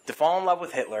dead to fall in love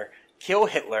with Hitler, kill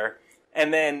Hitler,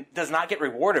 and then does not get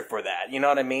rewarded for that. You know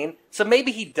what I mean? So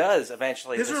maybe he does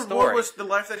eventually. His reward was the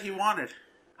life that he wanted.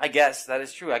 I guess that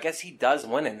is true. I guess he does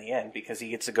win in the end because he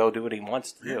gets to go do what he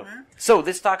wants to do. So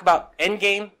let's talk about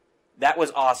Endgame. That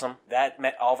was awesome. That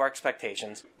met all of our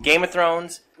expectations. Game of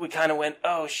Thrones, we kind of went,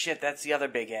 oh shit, that's the other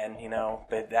big end, you know.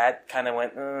 But that kind of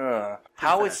went,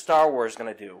 How is Star Wars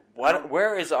going to do?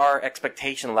 Where is our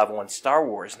expectation level in Star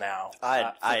Wars now?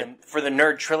 For the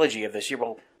nerd trilogy of this year?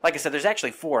 Well, like I said, there's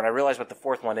actually 4, and I realize what the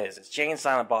 4th one is. It's Jay and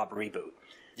Silent Bob reboot.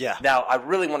 Yeah. Now, I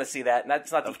really want to see that, and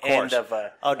that's not the end of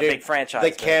a big franchise. The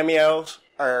cameos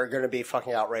are going to be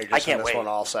fucking outrageous. I can't in this wait. one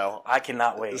also. I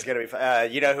cannot wait. It's going to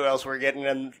be. You know who else we're getting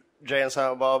in Jay and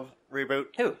Silent Bob reboot?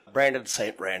 Who? Brandon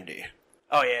St. Randy.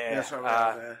 Oh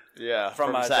yeah. Yeah,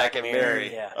 from Zack and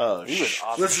Miri. Yeah. Oh, he was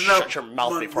awesome. Listen Shut your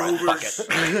mouth before I fuck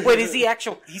it. Wait, is he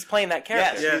he's playing that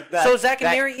character? Yes, Yeah. So Zack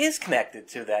and Miri is connected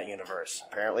to that universe.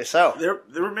 Apparently so.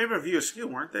 They were maybe a View Askew,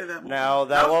 weren't they? That Now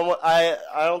that one, I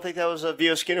don't think that was a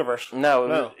View Askew universe.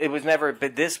 No, it was never.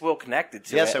 But this will connect it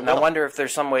to Yes, it. it And I will. wonder if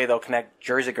there's some way they'll connect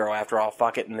Jersey Girl after all.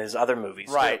 Fuck it, in his other movies.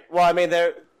 Right. too. Well, I mean,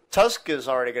 Tusk is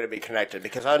already going to be connected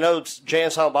because I know Jay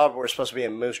and Silent Bob were supposed to be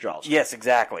in Moose Jaws. Yes,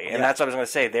 exactly. And that's what I was going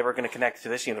to say. They were going to connect to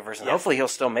this universe, and hopefully he'll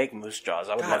still make Moose Jaws.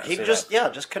 I would love to see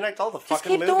that. Just connect all the Just fucking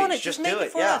keep movies. doing it. Just make do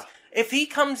it. for Yeah. us. If he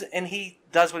comes and he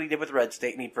does what he did with Red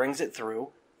State and he brings it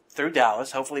through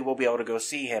Dallas, hopefully we'll be able to go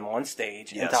see him on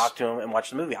stage and talk to him and watch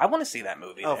the movie. I want to see that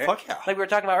movie. Oh, there. fuck yeah. Like we were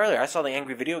talking about earlier, I saw the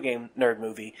Angry Video Game Nerd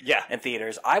movie in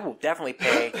theaters. I will definitely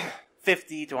pay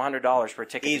 $50 to $100 per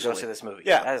ticket to go see this movie.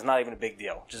 Yeah. That is not even a big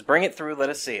deal. Just bring it through, let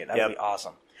us see it. That would be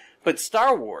awesome. But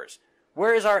Star Wars,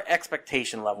 where is our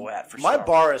expectation level at for Star My Wars?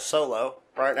 bar is Solo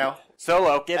right now.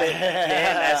 Solo, get it. Damn,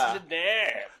 that's the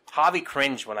damn. Javi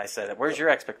cringed when I said it. Where's your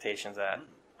expectations at?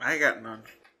 I got none.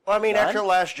 Well, I mean, None? after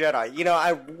Last Jedi, I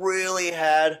really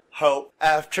had hope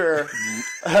after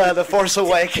The Force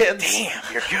Awakens.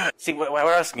 Damn, you're good. See, what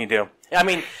else can you do? I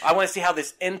mean, I want to see how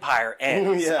this empire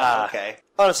ends. Okay.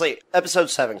 Honestly, Episode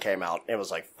 7 came out. It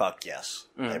was like, fuck yes.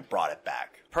 They brought it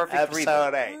back. Perfect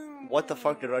Episode reboot. 8. What the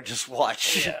fuck did I just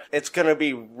watch? Yeah. It's going to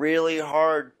be really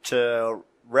hard to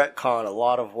retcon a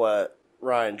lot of what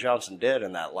Ryan Johnson did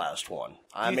in that last one.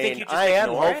 I think you mean, just I am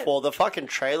ignore it? hopeful. The fucking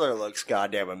trailer looks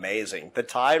goddamn amazing. The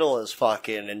title is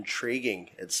fucking intriguing.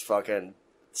 It's fucking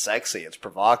sexy. It's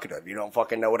provocative. You don't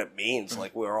fucking know what it means.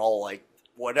 Like, we're all like,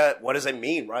 what does it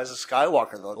mean? Rise of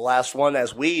Skywalker, the last one,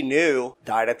 as we knew,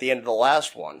 died at the end of the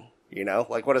last one. You know,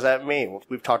 like, what does that mean?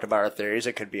 We've talked about our theories.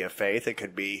 It could be a faith. It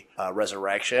could be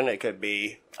resurrection. It could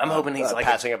be I'm hoping he's like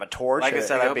passing of a torch. Like I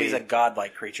said, I hope he's a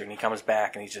godlike creature, and he comes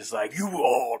back, and he's just like, you will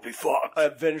all be fucked. A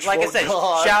vengeful like I said,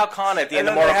 god. Shao Kahn at the end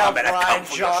of Mortal Kombat. Ryan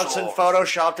Johnson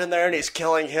photoshopped in there, and he's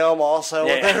killing him also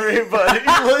with everybody.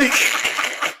 Like,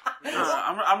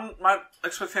 my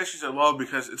expectations are low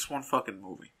because it's one fucking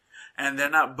movie. And they're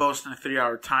not boasting a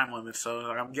 3-hour time limit, so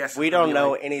I'm guessing we don't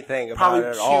know anything about probably it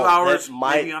at 2 all. hours,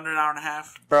 maybe under an hour and a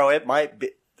half. Bro, it might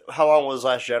be. How long was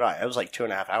Last Jedi? It was like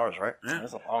 2.5 hours, right? Yeah.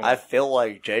 That's a long I feel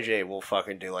like JJ will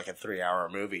fucking do like a 3-hour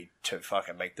movie to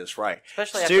fucking make this right.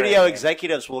 Especially Studio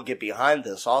executives will get behind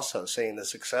this also, seeing the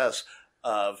success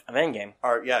of Endgame.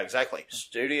 Yeah, exactly.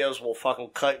 Studios will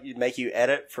fucking make you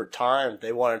edit for time.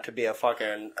 They want it to be a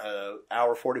fucking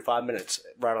hour 45 minutes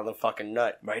right on the fucking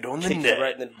nut. Right on the Kick you neck.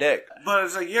 right in the dick. But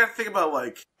it's like, you gotta think about,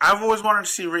 like, I've always wanted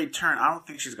to see Rey turn. I don't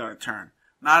think she's gonna turn.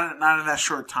 Not in that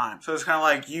short time. So it's kind of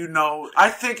like, you know, I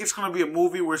think it's going to be a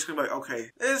movie where it's going to be like, okay,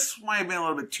 this might have been a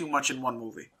little bit too much in one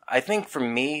movie. I think for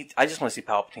me, I just want to see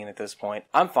Palpatine at this point.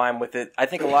 I'm fine with it. I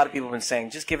think a lot of people have been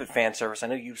saying, just give it fan service. I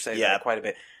know you say that quite a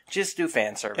bit. Just do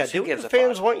fan service. Yeah, do what the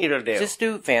fans want you to do. Just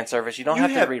do fan service. You don't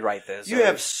have to rewrite this. You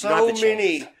have so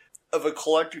many of a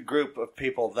collected group of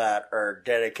people that are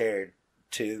dedicated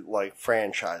to, like,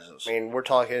 franchises. I mean, we're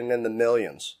talking in the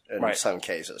millions in some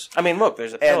cases. I mean, look,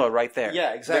 there's a pillow right there.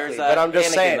 Yeah, exactly. There's but I'm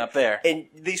just Anakin saying, up there. And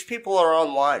these people are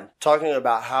online talking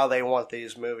about how they want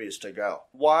these movies to go.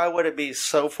 Why would it be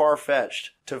so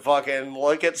far-fetched to fucking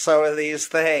look at some of these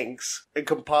things and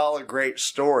compile a great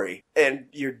story? And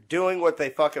you're doing what they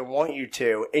fucking want you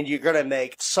to, and you're going to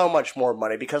make so much more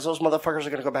money because those motherfuckers are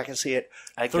going to go back and see it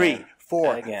 3,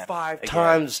 4, 5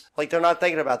 times. Like, they're not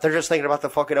thinking about it. They're just thinking about the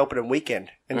fucking opening weekend.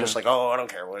 And just like, oh, I don't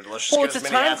care. Let's just it's a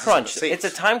time crunch. It's a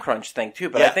time crunch thing, too.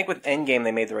 But I think with Endgame,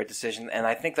 they made the right decision. And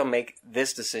I think they'll make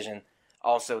this decision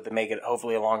also to make it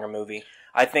hopefully a longer movie.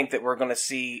 I think that we're going to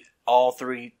see all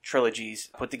 3 trilogies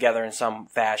put together in some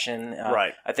fashion.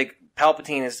 Right. I think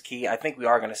Palpatine is the key. I think we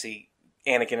are going to see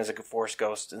Anakin as a Force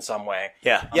ghost in some way.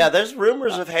 Yeah. There's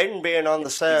rumors of Hayden being on the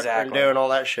set and doing all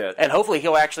that shit. And hopefully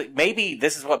he'll actually, maybe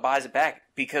this is what buys it back,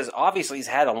 because obviously he's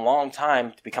had a long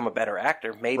time to become a better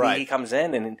actor. Maybe he comes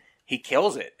in and he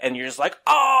kills it. And you're just like,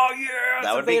 oh yeah,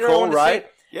 that would be cool, right?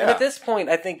 Yeah. And at this point,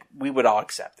 I think we would all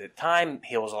accept it. Time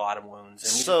heals a lot of wounds.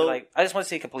 And So, like, I just want to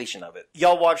see a completion of it.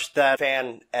 Y'all watched that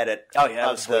fan edit of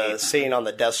the sweet. scene on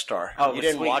the Death Star. Oh, you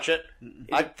didn't sweet. watch it?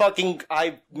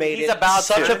 I made He's it about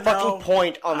such to. a fucking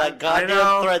point on that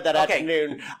goddamn thread that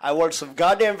afternoon. I wanted some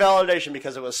goddamn validation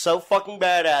because it was so fucking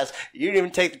badass. You didn't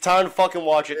even take the time to fucking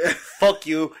watch it. Fuck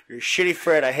you. You're a shitty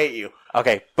friend. I hate you.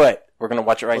 Okay, but we're going to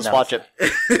watch it right now. Let's watch it.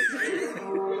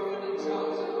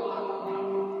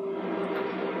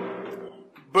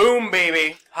 Boom,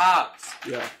 baby. Hobbs.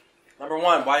 Yeah. Number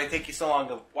 1, why did it take you so long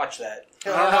to watch that? I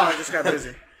don't know, I just got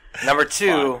busy. Number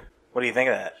 2, what do you think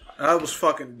of that? That was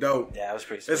fucking dope. Yeah, it was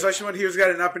pretty sweet. Especially when he was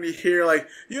getting up and you hear, like,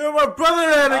 you're my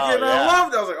brother, Anakin, I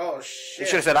loved it. I was like, oh, shit. You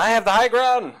should have said, I have the high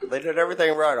ground. They did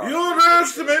everything right on. You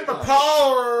underestimate my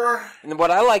power. And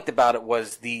what I liked about it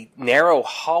was the narrow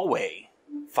hallway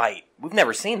fight. We've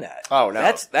never seen that. Oh,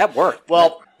 no. That worked.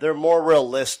 Well, they're more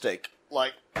realistic.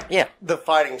 Like, yeah. The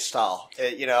fighting style.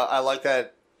 I like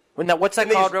that. Well, now, what's that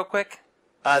called real quick?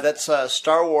 That's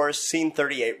Star Wars Scene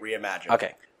 38 Reimagined.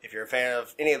 Okay. If you're a fan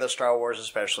of any of the Star Wars,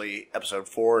 especially Episode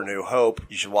 4, New Hope,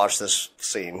 you should watch this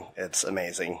scene. It's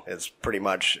amazing. It's pretty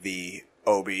much the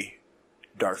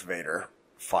Obi-Darth Vader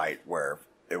fight where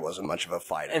it wasn't much of a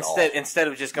fight at all. Instead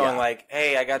of just going like,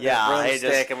 hey, I got this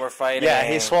broomstick and we're fighting. Yeah,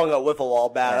 he swung a whiffle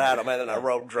bat at him and then a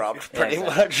rope dropped pretty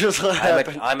much. Is what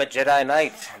happened. I'm a Jedi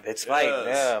Knight. It's fight.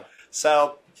 Yeah.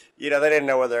 So, they didn't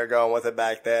know where they were going with it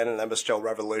back then, and that was still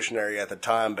revolutionary at the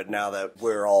time, but now that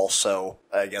we're all so,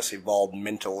 I guess, evolved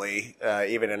mentally,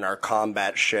 even in our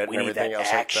combat shit and everything else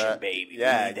action, like that. Baby.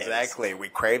 Yeah, exactly. We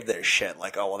crave this shit.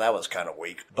 Like, oh, well, that was kind of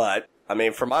weak. But, I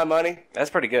mean, for my money... That's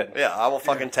pretty good. Yeah, I will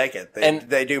fucking take it.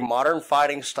 They do modern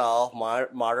fighting style,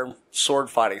 modern sword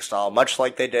fighting style, much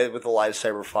like they did with the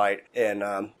lightsaber fight in...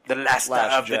 The Last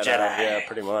of the Jedi. Yeah,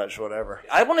 pretty much, whatever.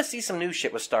 I want to see some new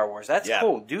shit with Star Wars. That's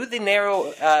cool. Do the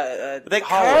narrow They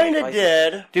kind of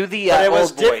did. Do the but it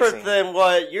was old boy different scene. than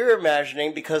what you're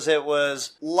imagining because it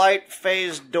was light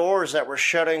phase doors that were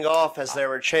shutting off as they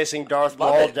were chasing Darth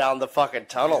Maul down the fucking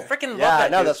tunnel. Freaking love yeah,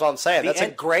 that, no, dude. that's what I'm saying. That's a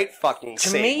great fucking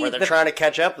scene me, where they're trying to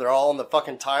catch up. They're all on the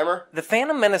fucking timer. The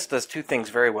Phantom Menace does 2 things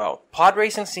very well. Pod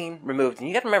racing scene removed. And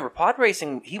you got to remember, pod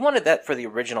racing, he wanted that for the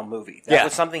original movie. That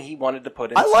was something he wanted to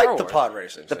put in Star Wars. I like the pod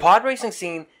racing. The pod racing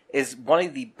scene is one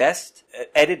of the best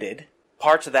edited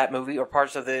parts of that movie or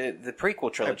parts of the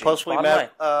prequel trilogy. And plus, we Bottom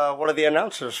met one of the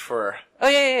announcers for. Oh,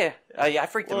 yeah. Yeah, I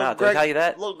freaked him out. Did I tell you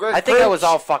that? Greg I think I was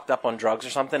Proops. all fucked up on drugs or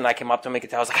something, and I came up to him and could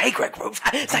tell. I was like, hey, Greg Proops.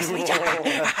 It's nice to meet you.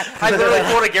 I literally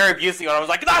pulled a Gary Busey, and I was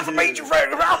like, nice to meet you,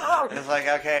 friend. It's like,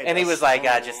 okay. And he was like,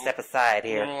 just step aside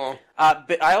here.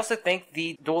 But I also think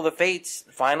the Duel of the Fates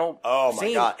final Oh, my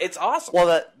scene, God. it's awesome.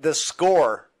 Well, the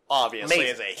score, obviously,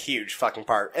 Amazing. is a huge fucking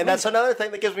part. And that's another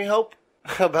thing that gives me hope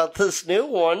about this new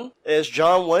one, is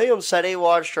John Williams said he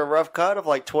watched a rough cut of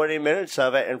like 20 minutes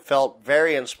of it and felt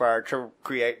very inspired to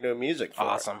create new music for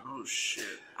Awesome. it. Oh shit.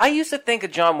 I used to think of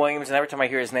John Williams, and every time I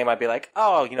hear his name, I'd be like,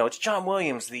 oh, it's John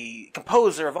Williams, the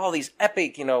composer of all these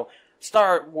epic,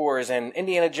 Star Wars and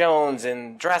Indiana Jones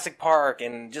and Jurassic Park,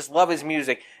 and just love his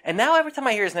music. And now every time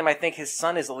I hear his name, I think his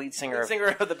son is the lead singer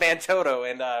of the band Toto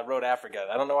and Road Africa.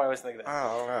 I don't know why I was thinking that. I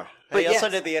don't know. But He also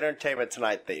yes. did the Entertainment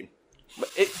Tonight theme.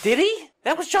 Did he?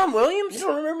 That was John Williams? You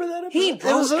don't remember that episode? He It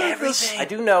was wrote a- everything. I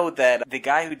do know that the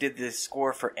guy who did the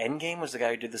score for Endgame was the guy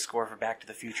who did the score for Back to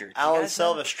the Future. Do you Alan guys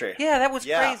know? Silvestri. Yeah, that was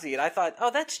Yeah. crazy. And I thought,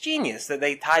 oh, that's genius that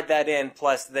they tied that in,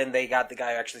 plus then they got the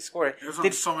guy who actually scored It was it.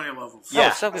 on so many levels.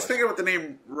 Yeah. Oh, so I was good. thinking about the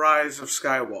name Rise of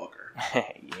Skywalker.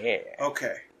 Yeah.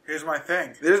 Okay, here's my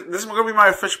thing. This is going to be my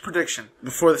official prediction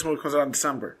before this movie comes out in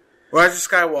December. Rise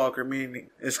of Skywalker,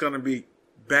 meaning it's going to be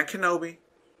Ben Kenobi,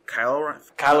 Kylo Ren.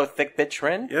 Kylo Thick Bitch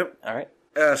Ren? Yep. All right.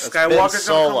 Skywalker's going to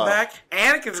Solo. come back.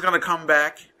 Anakin's going to come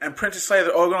back. And Princess Leia,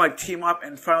 they're all going to team up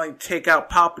and finally take out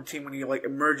Palpatine when he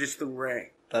emerges through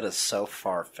Rey. That is so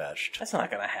far-fetched. That's not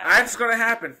going to happen. That's going to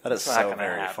happen. That is It's not so gonna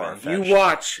very happen. far-fetched. You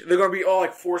watch. They're going to be all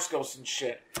Force ghosts and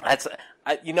shit.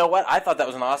 You know what? I thought that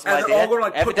was an awesome And they're idea. all gonna,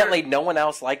 put Evidently, no one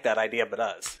else liked that idea but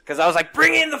us. Because I was like,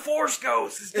 bring in the Force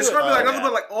Ghosts. It's going to be Oh, nothing yeah.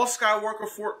 but all Skywalker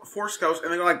Force ghosts,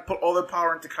 and they're going to put all their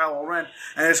power into Kylo Ren,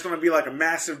 and it's going to be a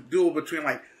massive duel between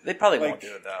They probably won't do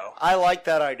it, though. I like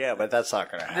that idea, but that's not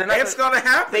going to happen. It's going to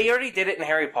happen. They already did it in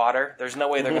Harry Potter. There's no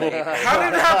way they're going to hate Harry How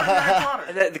did it happen in Harry Potter.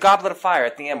 Potter? The Goblet of Fire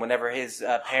at the end, whenever his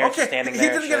parents are Okay, standing he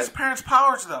there. didn't get his parents'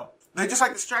 powers though. They just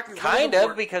distracted. Kind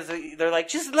of, because they're like,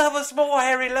 just love us more,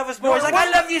 Harry, love us more. He's like,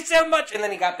 I love you so much. And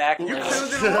then he got back. You clearly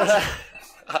didn't watch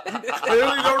it. You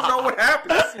clearly don't know what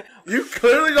happens. You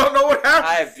clearly don't know what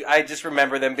happens. I just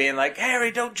remember them being like,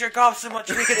 Harry, don't jerk off so much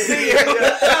we can see you.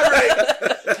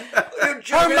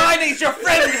 Hermione's your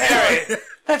friend, Harry.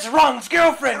 That's Ron's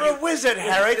girlfriend. You're a wizard,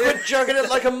 Harry. Quit jerking it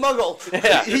like a muggle.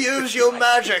 Yeah. Use your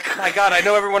magic. My God, I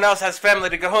know everyone else has family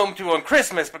to go home to on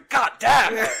Christmas, but God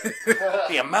damn,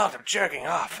 the amount of jerking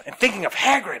off and thinking of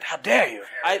Hagrid. How dare you?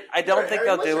 I don't think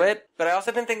they'll do it, but I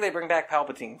also didn't think they bring back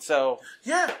Palpatine. So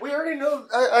Yeah, we already know.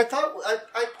 I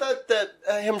thought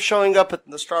that him showing up at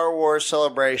the Star Wars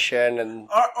celebration and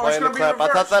Or it's playing the gonna be clip. I thought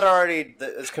reversed. that already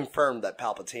is confirmed that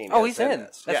Palpatine. oh, is he's in.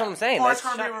 this. That's Yeah. what I'm saying. Or it's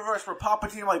That's going to be shock- reversed, where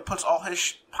Palpatine puts all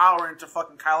his power into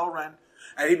fucking Kylo Ren,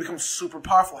 and he becomes super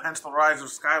powerful. Hence the rise of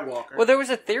Skywalker. Well, there was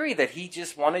a theory that he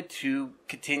just wanted to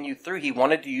continue through. He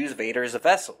wanted to use Vader as a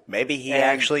vessel. Maybe he And-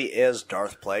 actually is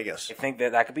Darth Plagueis. I think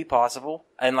that could be possible.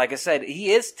 And like I said,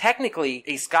 he is technically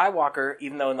a Skywalker,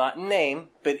 even though not in name.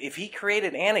 But if he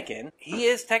created Anakin, he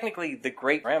is technically the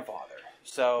great grandfather.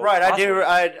 So Right, I do.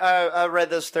 possibly. I read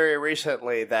this theory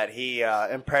recently that he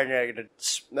impregnated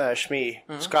Shmi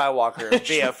Skywalker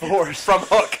via Force. From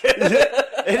Hook.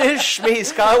 It is Shmi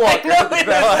Skywalker.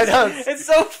 I know, it's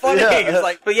so funny. Yeah. It's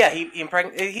like, but yeah, he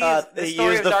impregnated. The he story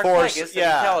used of the Dark Force, Plagueis that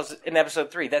yeah. he tells in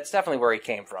episode 3. That's definitely where he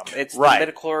came from. It's Right.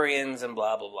 the midichlorians and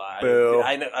blah blah blah. Boo.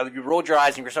 I know you rolled your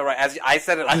eyes and you were so right. As I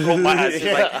said it, I rolled my eyes. It's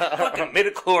like fucking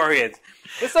midichlorians.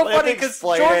 It's so Let funny me because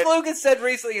explain George it. Lucas said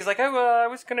recently, he's like, I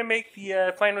was going to make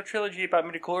the final trilogy about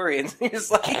midichlorians. He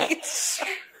was like,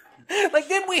 like,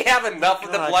 didn't we have enough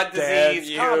with the blood Damn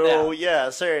disease? Calm down. Yeah,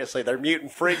 seriously, they're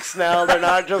mutant freaks now. They're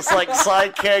not just like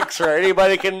sidekicks or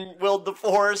anybody can wield the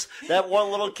Force. That one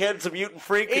little kid's a mutant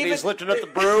freak and he's Even- lifting up the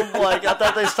broom. Like, I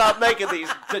thought they stopped making these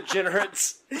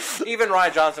degenerates. Even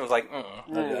Ryan Johnson was like,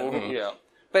 Yeah.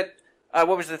 But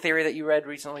what was the theory that you read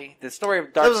recently? The story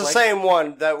of Dark That was the Plagueis? same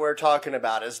one that we're talking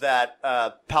about, is that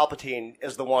Palpatine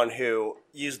is the one who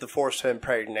used the Force to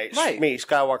impregnate Right. me,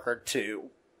 Skywalker, to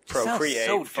procreate.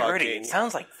 Sounds so dirty. fucking- It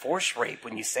sounds like force rape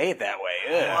when you say it that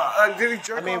way. Ugh. Did he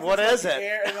jerk I mean, off what into, is the it?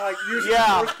 air and use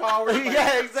Yeah. Force power?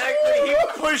 Yeah, exactly. He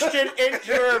pushed it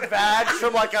into her vag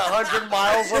from like 100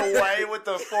 miles away with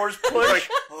the Force push.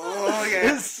 Oh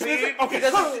yeah. See?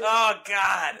 Oh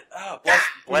God! Oh,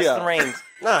 bless Yeah. the reins.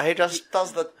 No, he just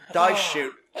does the dice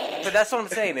shoot. But that's what I'm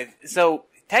saying. So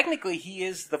technically, he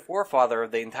is the forefather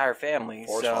of the entire family.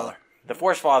 Force so, father. The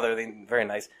Force father. Very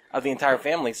nice of the entire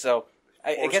family. So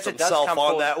I guess it does himself come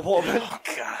on full... that woman. Oh,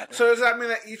 God. So does that mean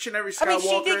that each and every Skywalker... I mean,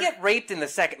 she did get raped in the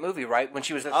second movie, right? When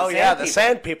she was at the Oh, Sand yeah, People. the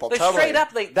Sand People, Like, totally. straight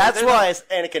up, That's why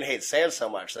Anakin hates sand so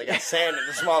much. They got sand in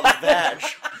his mom's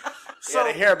badge. So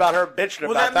to hear about her bitching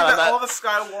Will about that mean that all that the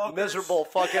Skywalkers... miserable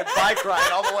fucking bike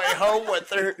ride all the way home with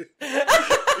her.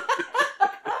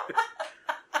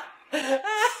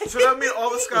 So that means all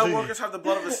the Skywalkers have the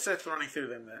blood of the Sith running through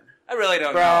them then? I really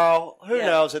don't know. Bro, who Yeah.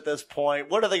 knows at this point?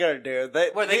 What are they going to do?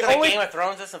 What, are they going to Game of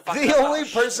Thrones this and fuck The up? only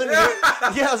person who...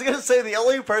 Yeah, I was going to say, the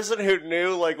only person who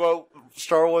knew, like, what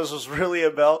Star Wars was really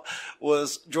about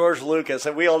was George Lucas,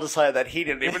 and we all decided that he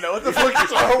didn't even know what the fuck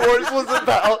Star Wars was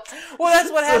about. Well,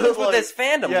 that's what happens like, with this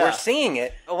fandom. yeah. We're seeing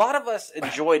it. A lot of us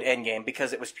enjoyed Endgame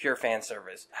because it was pure fan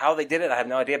service. How they did it, I have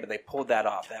no idea, but they pulled that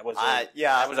off. That was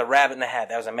that was a rabbit in the hat.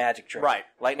 That was a magic trick. Right.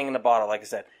 Lightning in the bottle, like I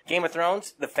said. Game of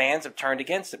Thrones, the fans have turned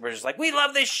against it. We're just like, we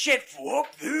love this shit.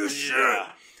 Fuck this shit.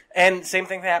 And same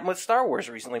thing that happened with Star Wars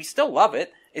recently. We still love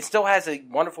it. It still has a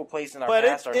wonderful place in our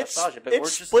past, our nostalgia. But it we're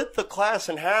just split the class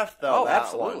in half, though. Oh, that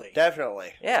absolutely. one.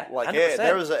 Definitely. Yeah, like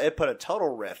 100%. it put a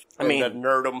total rift. I mean, in the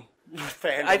nerdum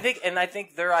fandom. I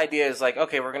think their idea is like,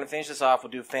 okay, we're going to finish this off.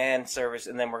 We'll do fan service,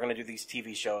 and then we're going to do these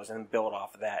TV shows and build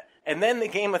off of that. And then the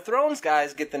Game of Thrones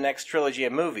guys get the next trilogy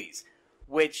of movies,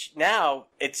 which now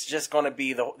it's just going to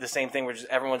be the same thing. Where just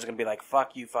everyone's going to be like,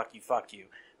 fuck you, fuck you, fuck you.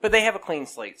 But they have a clean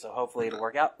slate, so hopefully it'll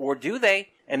work out. Or do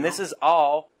they? And this is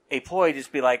all a ploy to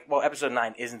just be like, well, episode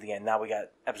 9 isn't the end. Now we got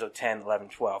episode 10, 11,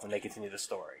 12, and they continue the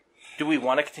story. Do we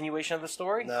want a continuation of the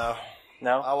story? No.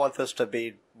 No? I want this to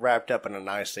be wrapped up in a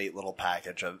nice, neat little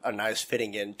package, a nice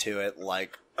fitting into it,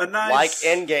 like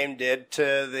Endgame did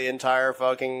to the entire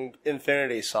fucking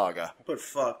Infinity Saga. But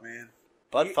fuck, man.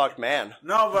 Butt-fuck man.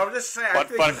 No, but I'm just saying.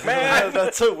 Butt-fuck man.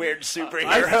 That's a weird superhero.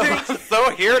 I think so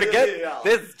here to get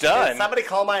this done. Did somebody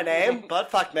call my name?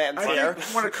 Butt-fuck man's here.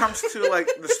 Think when it comes to like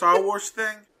the Star Wars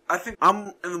thing, I think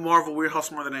I'm in the Marvel wheelhouse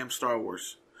more than I am Star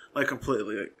Wars. Like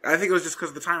completely. Like, I think it was just because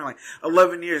of the timing. Like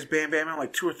 11 years, bam, bam, bam,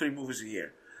 like 2 or 3 movies a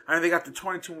year. I mean, they got the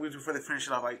 22 movies before they finish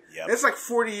it off. Like it's like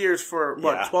 40 years for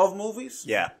what 12 movies.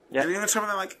 Yeah. And even some of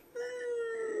them like.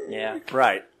 Yeah.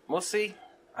 Right. We'll see.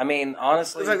 I mean,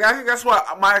 honestly, It's like I think that's why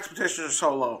my expectations are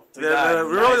so low. They're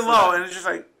really low, and it's just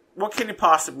like, what can you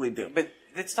possibly do? but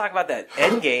let's talk about that.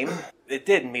 Endgame, it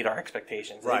did meet our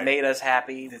expectations. Right. It made us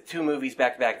happy. The 2 movies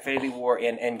back to back, Infinity War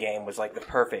and Endgame, was like the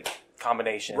perfect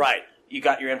combination. Right. You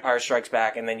got your Empire Strikes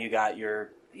Back, and then you got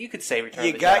your, you could say Return You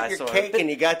of the got Jedi, your sort of. cake But- and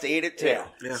you got to eat it too.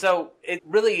 Yeah. So it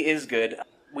really is good.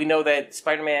 We know that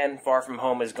Spider-Man Far From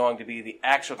Home is going to be the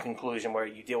actual conclusion where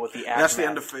you deal with the aftermath. That's the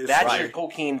end of phase That's 5. your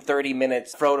Tolkien 30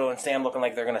 minutes, Frodo and Sam looking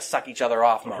like they're going to suck each other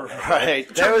off moment. Right.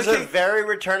 There was a very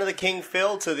Return of the King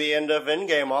feel to the end of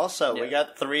Endgame also. Yeah. We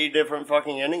got 3 different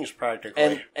fucking endings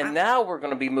practically. And now we're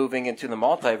going to be moving into the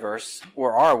multiverse,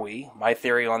 or are we? My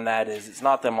theory on that is it's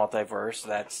not the multiverse.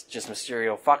 That's just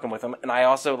Mysterio fucking with them. And I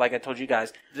also, like I told you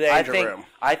guys, Danger Room.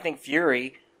 I think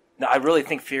Fury. No, I really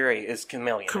think Fury is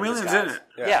Chameleon. Chameleon's in it.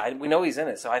 Yeah, we know he's in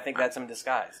it, so I think that's him in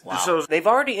disguise. Wow. So They've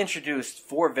already introduced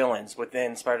 4 villains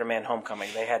within Spider-Man Homecoming.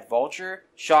 They had Vulture,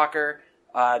 Shocker,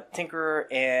 Tinkerer,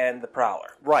 and the Prowler.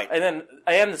 Right. And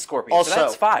then the Scorpion. Also, so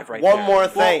that's 5 right one there. more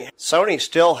thing. Sony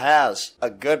still has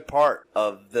a good part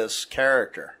of this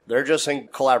character. They're just in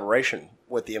collaboration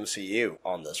with the MCU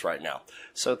on this right now.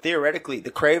 So theoretically,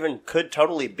 the Kraven could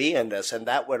totally be in this, and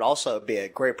that would also be a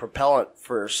great propellant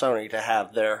for Sony to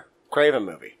have their Kraven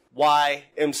movie. Why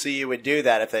MCU would do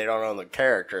that if they don't own the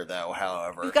character, though,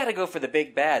 however. You got to go for the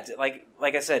big bads. Like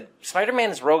I said,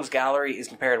 Spider-Man's Rogues Gallery is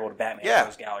comparable to Batman's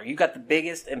Rogues Gallery. You got the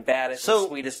biggest and baddest and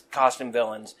sweetest costume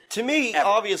villains. To me, ever.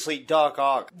 Obviously, Doc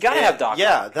Ock. Gotta have Doc Ock.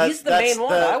 Yeah, He's the main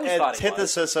one. I always thought he was.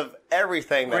 antithesis of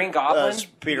everything Green that Goblin?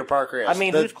 Peter Parker is. I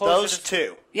mean, who's closer those to-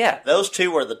 two. Yeah. Those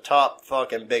 2 were the top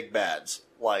fucking big bads.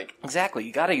 Like, Exactly.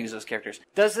 You got to use those characters.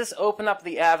 Does this open up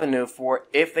the avenue for,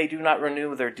 if they do not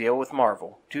renew their deal with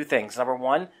Marvel, 2 things. Number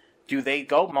 1, do they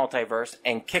go multiverse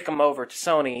and kick him over to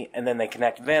Sony, and then they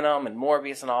connect Venom and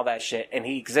Morbius and all that shit, and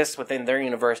he exists within their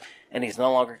universe, and he's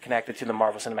no longer connected to the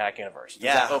Marvel Cinematic Universe? Does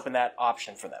that open that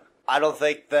option for them? I don't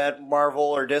think that Marvel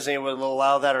or Disney would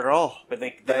allow that at all. But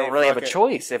they don't really have a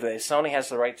choice. If Sony has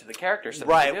the right to the characters, so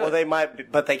Right, they well, do they it. might be,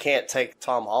 but they can't take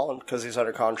Tom Holland because he's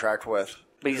under contract with...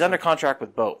 But he's under contract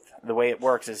with both. The way it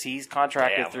works is he's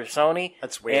contracted Damn. through Sony.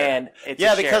 That's weird. And it's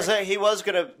yeah, a because share. he was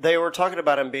going to... They were talking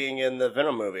about him being in the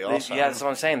Venom movie also. Yeah, that's what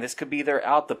I'm saying. This could be their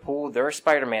out the pool, their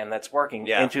Spider-Man that's working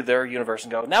Yeah. into their universe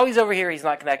and go, now he's over here, he's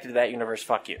not connected to that universe,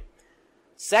 fuck you.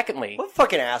 Secondly... What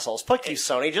fucking assholes. Fuck you,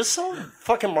 Sony. Just sell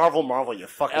fucking Marvel, you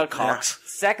fucking cocks.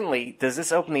 Secondly, does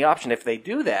this open the option, if they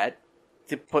do that,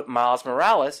 to put Miles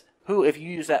Morales, who, if you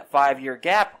use that 5-year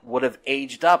gap, would have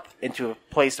aged up into a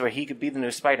place where he could be the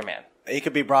new Spider-Man. He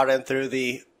could be brought in through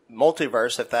the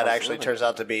multiverse if that Absolutely. actually turns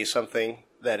out to be something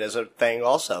that is a thing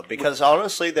also. Because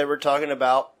honestly, they were talking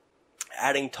about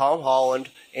adding Tom Holland,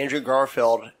 Andrew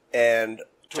Garfield, and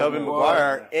Tobey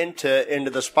Maguire into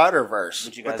the Spider-Verse.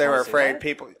 But they were afraid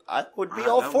people... I would be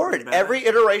all for it. Every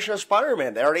iteration of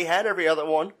Spider-Man. They already had every other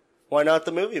one. Why not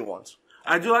the movie ones?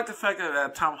 I do like the fact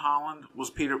that Tom Holland was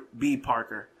Peter B.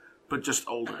 Parker, but just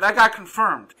older. That got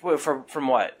confirmed. Wait, from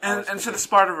what? And to the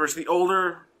Spider-Verse, the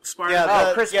older Spider-Man.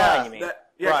 Oh, Chris Pine, you mean?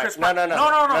 Right. Chris Pine. No, the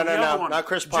other one. not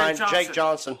Chris Pine. Jake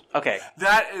Johnson. Okay.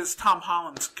 That is Tom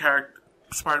Holland's character,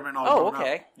 Spider-Man.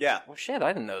 Okay. Yeah. Well, shit,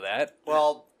 I didn't know that.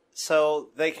 Well, so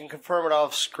they can confirm it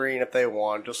off screen if they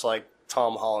want, just like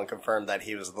Tom Holland confirmed that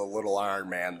he was the little Iron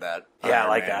Man that I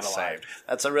like Man that a lot. saved.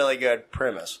 That's a really good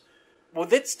premise. Well,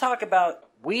 let's talk about...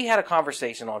 We had a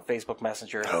conversation on Facebook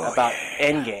Messenger about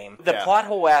Endgame. The plot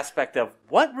hole aspect of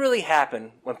what really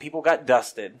happened when people got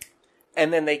dusted,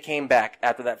 and then they came back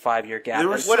after that 5-year gap. There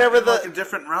was like a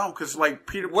different realm, because like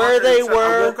Peter Parker I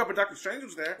woke up and Doctor Strange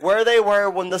was there. Where they were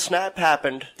when the snap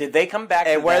happened. Did they come back?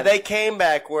 And where they came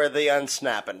back where they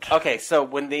unsnapped. Okay, so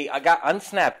when they got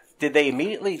unsnapped, did they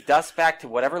immediately dust back to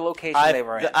whatever location they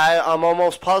were in? I'm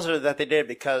almost positive that they did,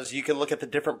 because you can look at the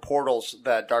different portals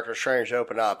that Doctor Strange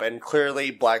opened up, and clearly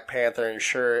Black Panther and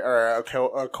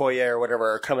Okoye or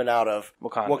whatever are coming out of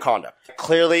Wakanda.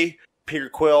 Clearly, Peter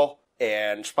Quill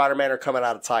and Spider-Man are coming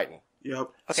out of Titan.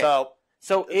 Yep. Okay.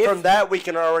 So from that, we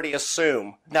can already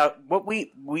assume. Now, what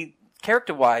we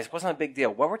character-wise wasn't a big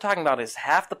deal. What we're talking about is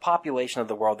half the population of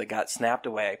the world that got snapped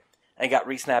away and got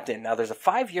re-snapped in. Now, there's a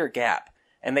 5-year gap.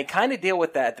 And they kind of deal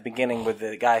with that at the beginning with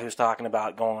the guy who's talking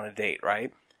about going on a date,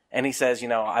 right? And he says,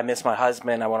 I miss my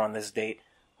husband. I went on this date.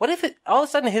 What if all of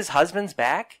a sudden his husband's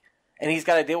back and he's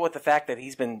got to deal with the fact that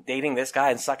he's been dating this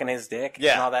guy and sucking his dick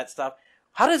and all that stuff?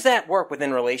 How does that work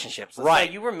within relationships? Let's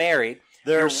say you were married.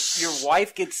 Your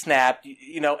wife gets snapped,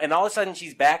 and all of a sudden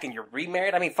she's back and you're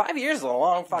remarried. I mean, 5 years is a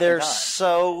long fucking time. There's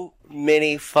so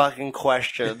many fucking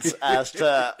questions as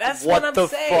to what the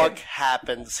fuck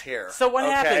happens here. So what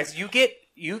happens?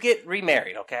 You get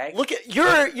remarried, okay? Look at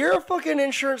you're a fucking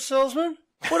insurance salesman.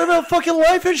 What about fucking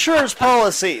life insurance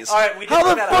policies? All right,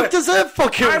 how the fuck does that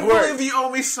fucking work? I believe you owe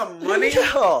me some money.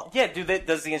 Yeah,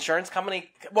 does the insurance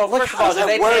company... Well, first of all, do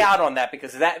they pay out on that?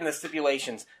 Because that in the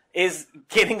stipulations is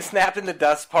getting snapped in the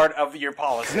dust part of your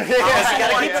policy. You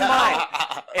gotta keep in mind,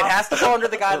 it has to fall under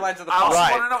the guidelines of the policy. I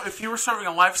also want to know, if you were serving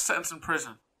a life sentence in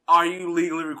prison, are you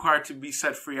legally required to be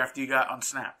set free after you got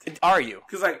unsnapped? Are you?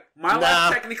 Because my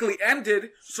life technically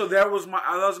ended, so that was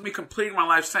me completing my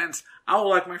life sentence. I would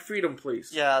like my freedom,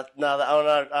 please. Yeah, no,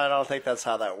 I don't think that's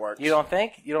how that works. You don't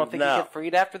think? You don't think you get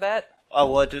freed after that?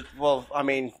 Oh, well, I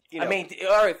mean, all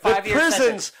right, 5 years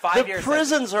sentence.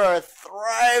 Prisons are a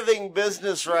thriving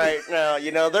business right now.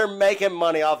 They're making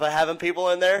money off of having people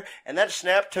in there, and that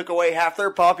snap took away half their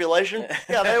population.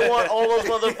 Yeah, they want all those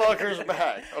motherfuckers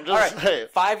back. I'm just saying.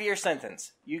 5-year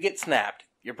sentence. You get snapped.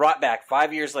 You're brought back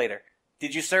 5 years later.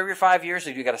 Did you serve your 5 years,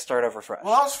 or you got to start over fresh?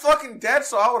 Well, I was fucking dead,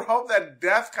 so I would hope that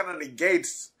death kind of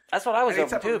negates. That's what I was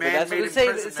hoping too, but that's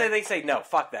what they say. No,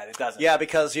 fuck that. It doesn't. Yeah,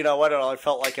 because you know what? It only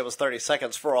felt like it was 30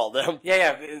 seconds for all of them.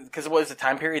 Yeah, because what was the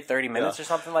time period? 30 minutes or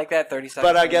something like that? 30 seconds?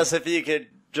 But I guess if you could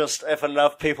if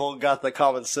enough people got the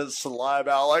common sense to lie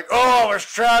about, like, oh, I was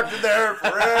trapped in there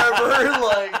forever,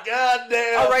 like,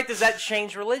 goddamn. All right, does that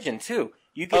change religion too?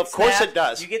 You get of course it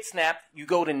does. You get snapped, you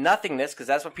go to nothingness, because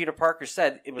that's what Peter Parker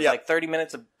said. It was like 30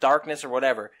 minutes of darkness or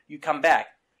whatever. You come back.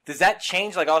 Does that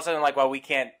change, like, all of a sudden, like, well, we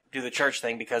can't do the church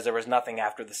thing because there was nothing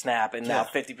after the snap, and now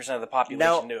 50% of the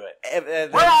population knew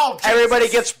it? Everybody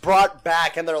gets brought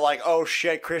back, and they're like, oh,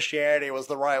 shit, Christianity was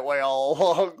the right way all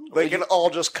along. They can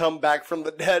all just come back from the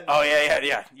dead. Oh,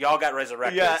 yeah. Y'all got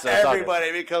resurrected. Yeah, so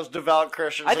everybody becomes devout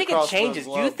Christians. I think it changes.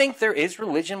 Do you think there is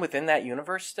religion within that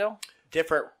universe still?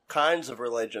 Different kinds of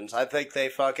religions. I think they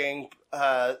fucking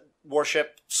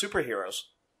worship superheroes.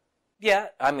 Yeah,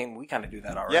 I mean, we kind of do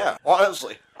that already. Yeah,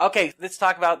 honestly. Okay, let's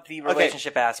talk about the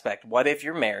relationship aspect. What if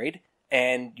you're married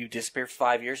and you disappear for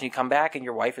 5 years and you come back and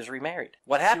your wife is remarried?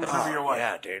 What happens?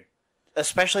 Yeah, dude.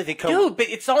 Especially if they come... Dude, but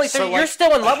it's only 30. You're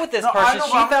still in love with this person.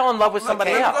 She fell in love with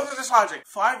somebody else. Go through this logic.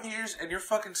 5 years and your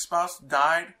fucking spouse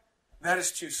died? That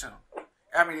is too soon.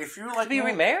 I mean, if you like to be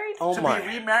remarried? Oh to my.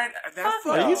 be remarried, then fuck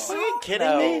Are you no. fucking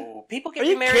kidding me? People get Are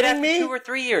you remarried kidding after me? 2 or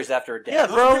 3 years after a death. Yeah,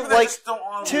 Those bro, people that like, just don't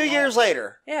wanna 2 move years on.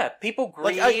 later. Yeah, people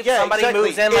grieve. Like, Somebody exactly.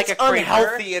 moves in like it's a creeper.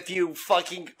 unhealthy if you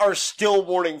fucking are still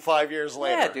mourning 5 years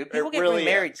later. Yeah, dude. People It get really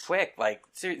remarried is. quick. Like,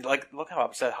 seriously, like, look how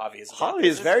upset Javi is. About Javi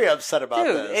this. is very upset about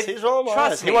Dude, this. it- He's rolling my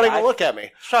trust eyes. He me, won't even I- look at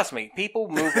me. Trust me, people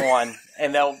move on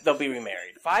and they'll be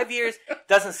remarried. 5 years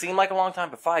doesn't seem like a long time,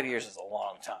 but 5 years is a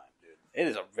long time, dude. It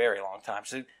is a very long time.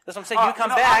 So that's what I'm saying. You come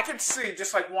back. I can see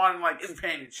just like one like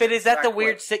companionship. But is that the Back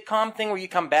weird quick. sitcom thing where you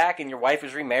come back and your wife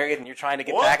is remarried and you're trying to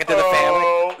get back into the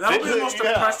family? That would be the most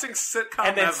Yeah. depressing sitcom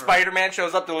And then ever. Spider-Man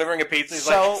shows up delivering a pizza. He's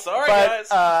So, like, sorry, but,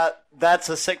 guys. that's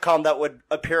a sitcom that would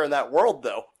appear in that world,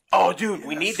 though. Oh, dude,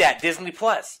 we need that. Disney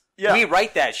Plus. Yeah. We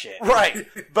write that shit. Right.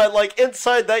 But, like,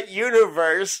 inside that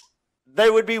universe, they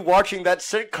would be watching that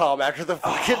sitcom after the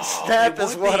fucking snap, it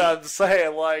is would what be. I'm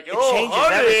saying. Like, It oh, changes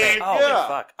honey, everything. Oh, yeah.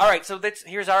 fuck. All right, so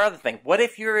here's our other thing. What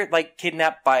if you're, like,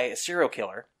 kidnapped by a serial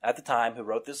killer at the time who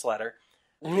wrote this letter?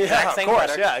 Yeah, Exact of same course.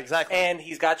 letter. Yeah, exactly. And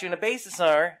he's got you in a basis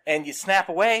center, and you snap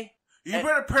away. You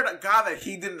better pray to God that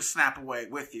he didn't snap away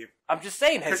with you. I'm just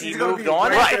saying, has 'Cause he he's gonna moved be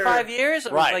on right after there. 5 years?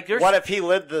 Right. Like, there's What if he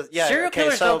lived the... Yeah, serial okay,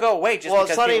 killers so, don't go away just well,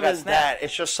 because it's not people got even snapped. that.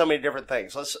 It's just so many different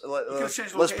things. Let's change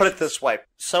put it locations. this way.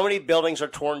 So many buildings are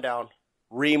torn down,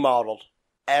 remodeled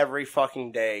every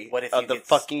fucking day What if of you the get-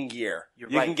 fucking year. You're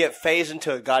You right. can get phased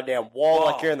into a goddamn wall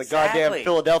like you're in the Exactly. goddamn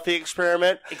Philadelphia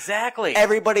experiment. Exactly.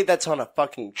 Everybody that's on a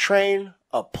fucking train,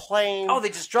 a plane, Oh, they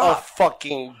just a dropped.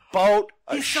 fucking boat,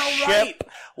 a He's so ship, right.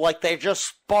 like they're just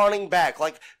spawning back.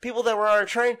 Like people that were on a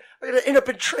train are gonna end up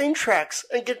in train tracks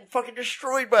and get fucking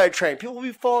destroyed by a train. People will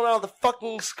be falling out of the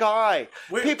fucking sky.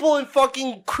 Wait. People in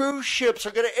fucking cruise ships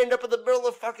are gonna end up in the middle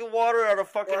of fucking water out of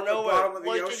fucking Or at the nowhere. bottom of the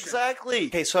Like ocean. exactly.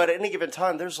 Okay, so at any given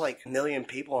time, there's like 1 million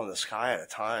people in the sky at a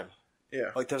time.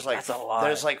 Yeah. Like there's like That's a lot.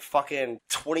 there's like fucking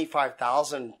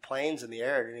 25,000 planes in the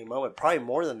air at any moment, probably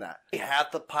more than that.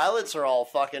 Half the pilots are all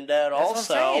fucking dead. That's what I'm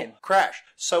also, saying. crash.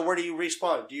 So where do you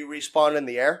respawn? Do you respawn in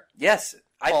the air? Yes.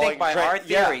 I Falling think by train- our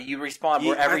theory, yeah. you respawn You-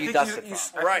 wherever I you think dusted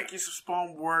from. I think you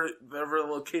spawn wherever the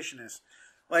location is.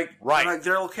 Like, Right. like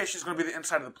their location is going to be the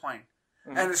inside of the plane.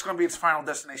 And it's going to be its final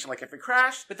destination. Like, if it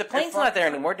crashed... But the plane's not there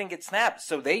anymore. It didn't get snapped,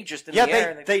 so they just in Yeah, the air.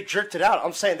 And they drifted out.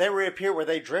 I'm saying they reappear where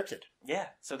they drifted. yeah,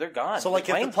 so they're gone. So like if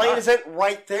the plane's plane gone. isn't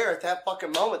right there at that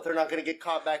fucking moment, they're not going to get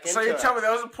caught back into So you it. tell me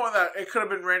there was a point that it could have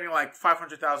been raining like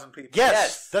 500,000 people. Yes,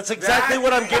 Yes. that's exactly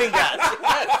what I'm getting at.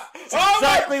 That's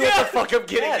exactly what the fuck I'm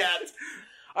getting Yes. at.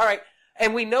 All right.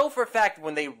 And we know for a fact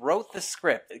when they wrote the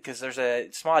script, because there's a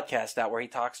Smodcast out where he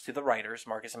talks to the writers,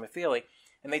 Marcus and Mafeely,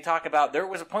 and they talk about there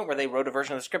was a point where they wrote a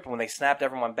version of the script, and when they snapped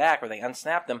everyone back or they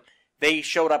unsnapped them, they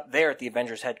showed up there at the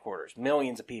Avengers headquarters,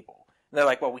 millions of people. And they're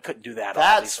like, well, we couldn't do that,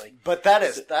 obviously.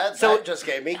 That So- just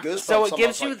gave me goosebumps. so it I'm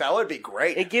gives like, you- that would be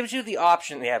great. It gives you the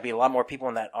option. Yeah, it'd be a lot more people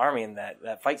in that army in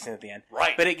that fight scene at the end.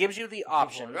 Right. But it gives you the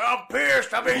option. I'm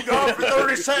pissed. I've been gone for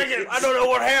 30 seconds. I don't know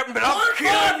what happened, but I'm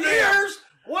killing years.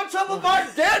 What's up with my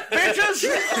debt, bitches?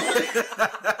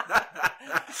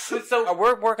 So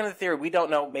we're working the theory. We don't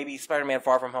know. Maybe Spider-Man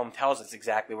Far From Home tells us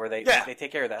exactly where they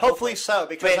take care of that. Hopefully so,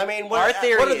 because But I mean, our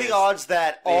theory what are is the odds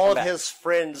that they all come of back. his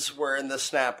friends were in the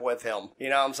snap with him? You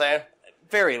know what I'm saying?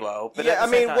 Very low. But Yeah, at I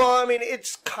the same mean, time,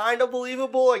 it's kind of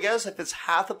believable, I guess, if it's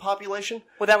half the population.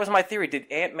 well, that was my theory. Did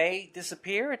Aunt May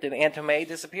disappear? Did Aunt May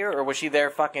disappear, or was she there?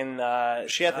 Fucking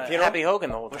she at the funeral? Happy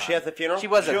Hogan the whole time. Was she at the funeral? She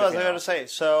was. At She the was. I funeral. was going to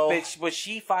say. So But was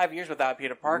she 5 years without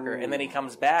Peter Parker, and then he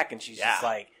comes back, and she's just Yeah.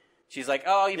 like, she's like,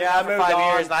 oh, you've been Yeah, I gone for moved 5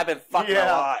 on. years, and I've been fucking a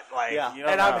lot. Like, yeah, you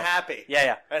don't and know. I'm happy.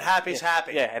 Yeah. And Happy's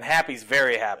happy. Yeah, and Happy's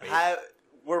very happy.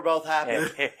 We're both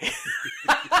happy.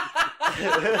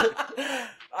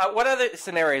 What other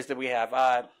scenarios did we have?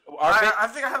 I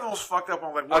think I have the most fucked up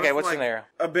one. Like, What scenario?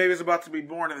 A baby's about to be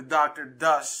born and the doctor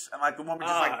dusts, and like the woman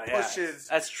just pushes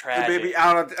That's the tragic. baby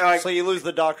out of like. So you lose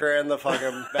the doctor and the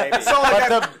fucking baby. So, like,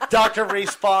 but the doctor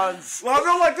respawns. Well,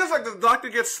 no, like this, like the doctor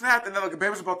gets snapped, and then like the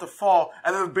baby's about to fall,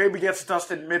 and then the baby gets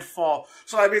dusted mid-fall.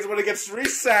 So that means when it gets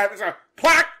reset, it's like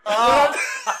plaque.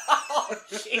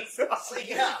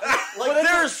 Yeah. Like,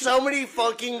 there are so many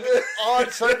fucking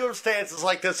odd circumstances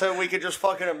like this that we could just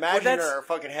fucking imagine in our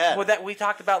fucking head. Well, that we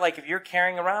talked about, like if you're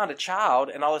carrying around a child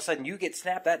and all of a sudden you get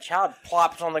snapped, that child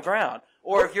plops on the ground.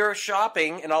 Or if you're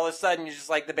shopping and all of a sudden you're just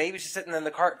like the baby's just sitting in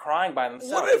the cart crying by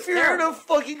themselves. What if you're in a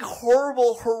fucking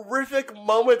horrible, horrific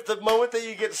moment, the moment that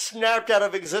you get snapped out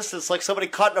of existence, like somebody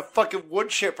caught in a fucking wood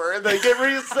chipper, and they get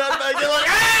reset back, you're like,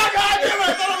 ah, God damn it,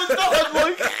 I thought it was done!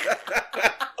 Like,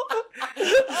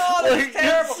 Oh, that's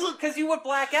terrible. Because you would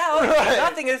black out.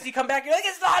 Nothing is. You come back, you're like,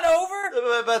 it's not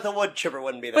over. But the wood chipper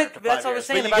wouldn't be there. But that's what I was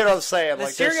saying. But you get what I'm saying. The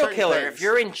like, serial killer, things. if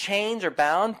you're in chains or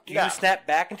bound, do you snap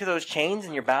back into those chains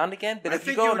and you're bound again? But I if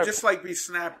think you go you would just like be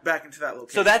snapped back into that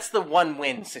location. So that's the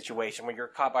one-win situation when you're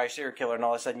caught by a serial killer and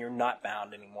all of a sudden you're not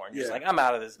bound anymore. And you're just like, I'm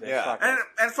out of this bitch. Yeah.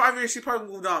 And 5 years, he probably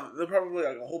moved on. They're probably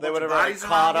like a whole bunch of bodies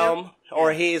caught around him,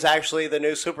 or he's actually the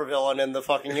new supervillain in the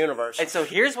fucking universe. And so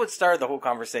here's what started the whole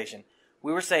conversation.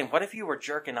 We were saying, what if you were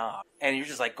jerking off and you're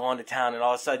just like going to town and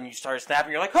all of a sudden you started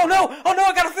snapping? You're like, oh no,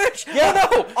 I got a fish. Yeah.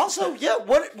 Oh no. Also,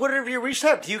 whatever you reached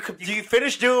out, do you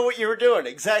finish doing what you were doing?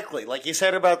 Exactly. Like you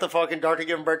said about the fucking doctor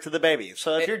giving birth to the baby.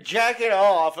 So if you're jacking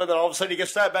off and then all of a sudden you get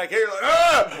snapped back here, you're like,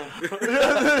 ah! all of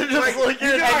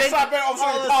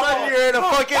a sudden you're in a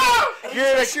fucking,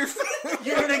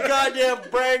 you're in a goddamn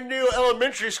brand new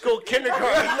elementary school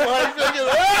kindergarten. Like, what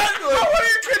are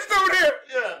your kids doing here?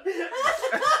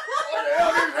 Yeah.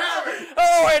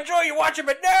 Oh, I enjoy you watching,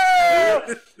 but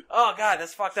no! Oh, God,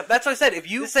 that's fucked up. That's what I said.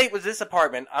 If you say it was this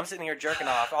apartment, I'm sitting here jerking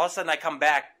off, all of a sudden I come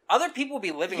back, other people will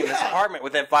be living in this apartment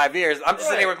within 5 years. I'm just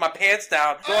sitting here with my pants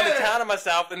down, going to town on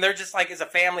myself, and they're just like, it's a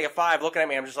family of 5 looking at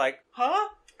me. I'm just like, huh?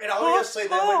 And obviously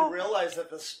they wouldn't realize that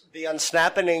the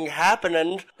unsnapping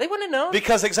happened. They wouldn't know.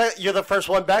 Because you're the first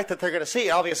one back that they're going to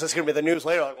see. Obviously it's going to be the news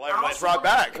later, like, well, everybody's brought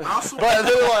back. But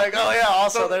they're like, oh yeah,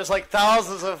 also there's like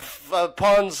thousands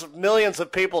of millions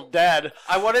of people dead.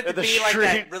 I wanted to be like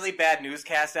that really bad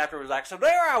newscast after it was like, so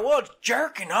there I was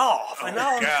jerking off. And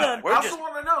all of a sudden, I also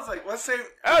want to know, it's like, let's say...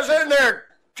 I was in there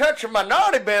touching my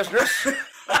naughty business.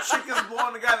 A chick is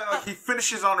blowing the guy that like he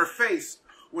finishes on her face.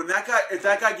 When if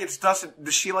that guy gets dusted,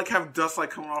 does she like have dust like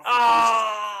coming off her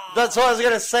face? That's what I was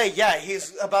gonna say. Yeah,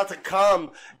 he's about to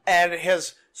come, and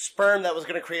his sperm that was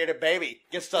gonna create a baby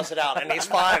gets dusted out, and he's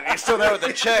fine. And he's still there with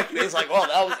the chick. And he's like, "Well,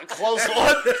 that was a close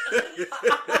one."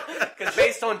 Because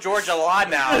based on Georgia law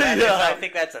now, I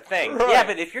think that's a thing. Right. Yeah,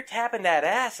 but if you're tapping that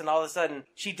ass and all of a sudden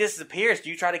she disappears, do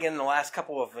you try to get in the last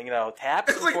couple of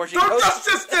taps it's before like, she don't goes? dust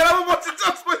this kid. I'm about to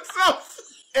dust myself.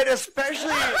 And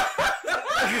especially...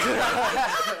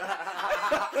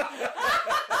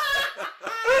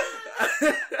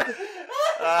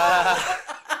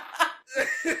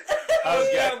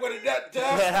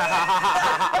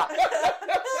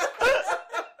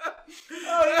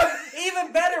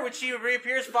 Even better when she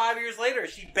reappears 5 years later.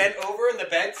 Is she bent over in the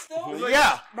bed still?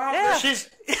 Yeah. Mom, she's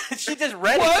just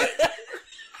ready. What?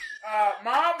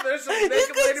 Mom, there's a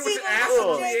naked lady with an ass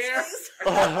in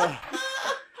the air.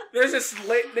 There's this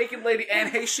naked lady Anne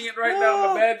Haitian right now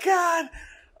in the bed. God.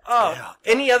 Oh,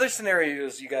 any other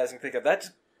scenarios you guys can think of?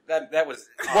 That was...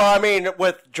 Well, I mean,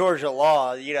 with Georgia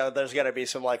law, there's got to be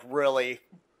some, like, really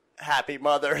happy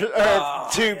mother or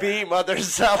to-be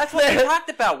mothers out That's there. what we talked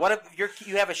about. What if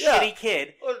you have a shitty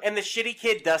kid, and the shitty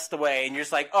kid dusts away, and you're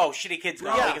just like, oh, shitty kid's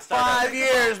gone. We can start 5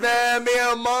 years, man. Me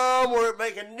and Mom, we're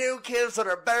making new kids that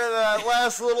are better than that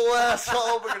last little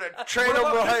asshole. We're going to train them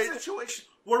right.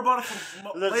 What about if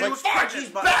a lady was pregnant? He's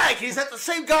back. He's at the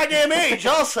same goddamn age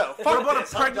also. What about a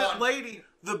pregnant lady,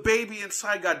 the baby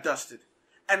inside got dusted,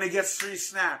 and it gets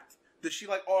snapped? Did she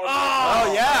like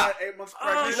yeah. 8 months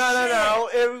pregnant? No.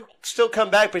 It would still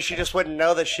come back, but she just wouldn't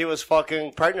know that she was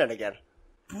fucking pregnant again.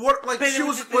 What? Like she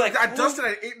was I dusted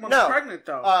at 8 months pregnant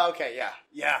though. Oh, okay, yeah.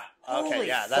 Okay, Holy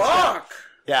yeah. That's fuck.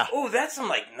 Yeah. Oh, that's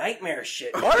some nightmare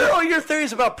shit. What are all your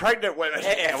theories about pregnant women?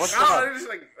 Yeah, what's going on?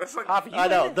 It's like I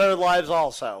know, their lives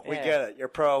also. We get it. You're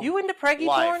pro. You into preggy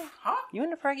life. porn? Huh? You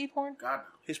into preggy porn? God.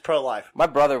 He's pro-life. My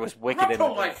brother was wicked I'm in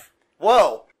pro-life.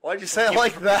 Whoa. Why'd you say it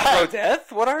like that?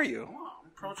 Pro-death? What are you? I'm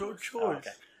pro-choice.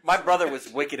 Okay. My brother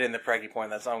was wicked in the preggy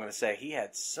porn. That's all I'm going to say. He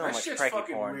had so much shit's preggy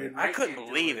fucking porn. weird. I couldn't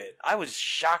believe it. I was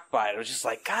shocked by it. I was just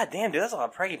like, God damn, dude, that's a lot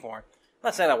of preggy porn. I'm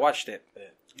not saying I watched it,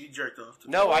 but... You jerked off.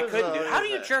 No, I couldn't do it. How do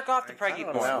you jerk off to preggy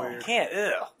porn? know. You can't.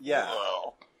 Ugh. Yeah.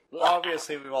 Ugh. Well,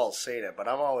 obviously, we've all seen it, but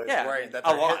I'm always worried that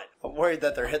I'm worried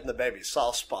that they're hitting the baby's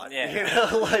soft spot. Yeah.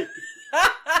 Like...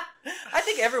 I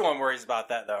think everyone worries about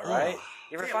that, though, right?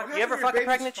 You ever fuck a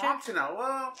pregnant chick?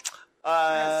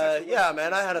 Yeah,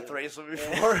 man, I had a threesome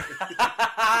before.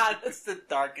 That's the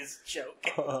darkest joke.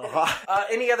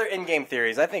 Any other in-game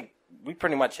theories? I think we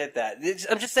pretty much hit that.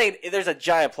 I'm just saying, there's a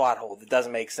giant plot hole that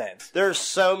doesn't make sense. There's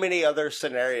so many other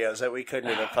scenarios that we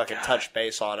couldn't even touch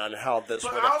base on how this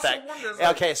would affect.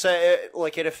 Okay, so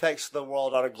it affects the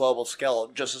world on a global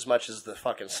scale just as much as the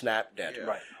fucking snap did. Yeah.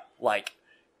 Right. Like,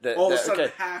 all of a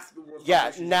sudden, half the world.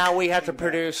 Yeah, now we have to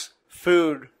produce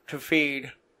food to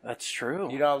feed. That's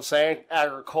true. You know what I'm saying?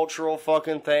 Agricultural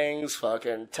fucking things,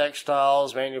 fucking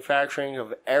textiles, manufacturing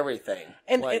of everything.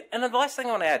 And the last thing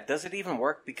I want to add, does it even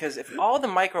work? Because if all the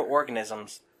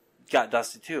microorganisms got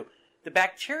dusted too, the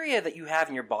bacteria that you have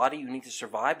in your body you need to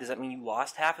survive, does that mean you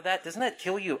lost half of that? Doesn't that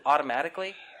kill you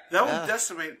automatically? That would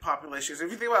decimate populations.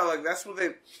 If you think about it, like, that's what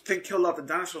they think killed off the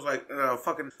dinosaurs, like,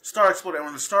 fucking star exploded. And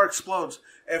when the star explodes,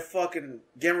 it fucking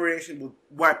gamma radiation would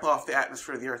wipe off the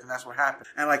atmosphere of the Earth, and that's what happened.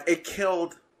 And, like, it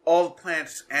killed all the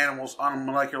plants, animals on a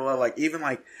molecular level, like, even,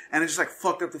 like, and it just, like,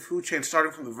 fucked up the food chain,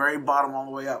 starting from the very bottom all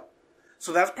the way up.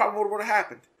 So that's probably what would have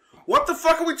happened. What the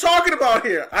fuck are we talking about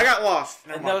here? I got lost.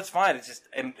 No, it's fine. It's just,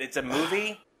 it's a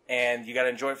movie, and you gotta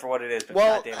enjoy it for what it is. But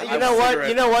Well, goddamn, you know what?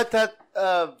 You know what? That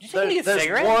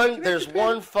There's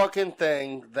one fucking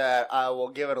thing that I will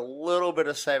give it a little bit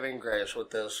of saving grace with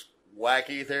this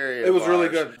wacky theory. It was really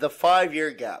ours. good. The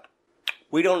 5-year gap.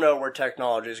 We don't know where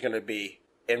technology is going to be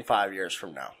in 5 years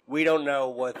from now. We don't know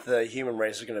what the human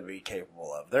race is going to be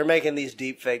capable of. They're making these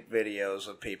deep fake videos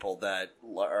of people that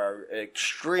are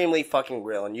extremely fucking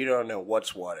real, and you don't know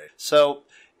what's what. So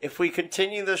if we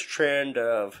continue this trend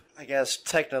of, I guess,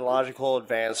 technological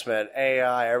advancement,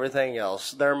 AI, everything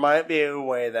else, there might be a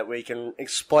way that we can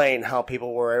explain how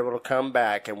people were able to come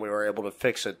back and we were able to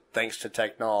fix it thanks to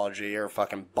technology or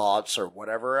fucking bots or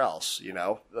whatever else, you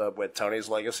know, with Tony's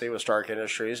legacy with Stark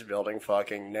Industries, building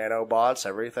fucking nanobots,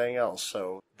 everything else.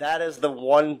 So that is the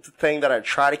one thing that I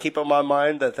try to keep in my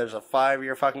mind, that there's a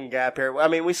 5-year fucking gap here. I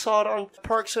mean, we saw it on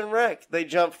Parks and Rec. They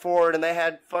jumped forward and they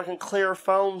had fucking clear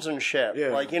phones and shit. Yeah.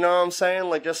 Like, you know what I'm saying?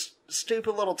 Like, just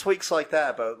stupid little tweaks like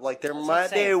that. But, like, there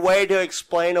might be a way to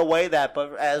explain away that.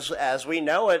 But as we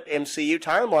know it, MCU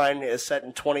timeline is set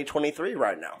in 2023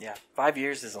 right now. Yeah, 5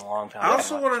 years is a long time. I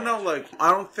also want to know, like,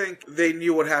 I don't think they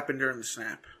knew what happened during the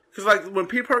snap. Because, like, when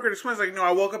Peter Parker explains, like,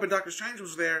 I woke up and Doctor Strange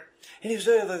was there. And he was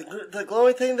doing the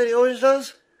glowing thing that he always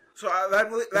does? So that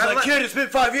Kid, it's been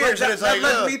 5 years. That, and it's that like,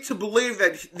 led me to believe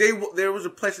that there was a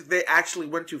place that they actually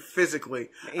went to physically.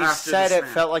 He after said the it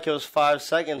snap. felt like it was 5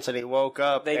 seconds, and he woke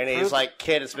up, and he's like,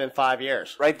 kid, it's been 5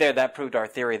 years. Right there, that proved our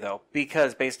theory, though.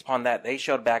 Because based upon that, they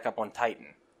showed back up on Titan.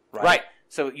 Right.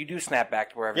 So you do snap back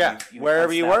to wherever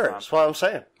wherever you were. from. That's what I'm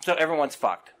saying. So everyone's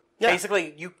fucked. Yeah.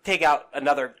 Basically, you take out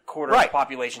another quarter of the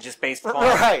population just based upon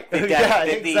Right. the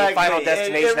Final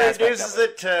Destination It aspect reduces of it.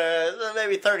 it to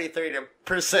maybe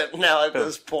 33% now at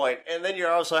this point. And then you're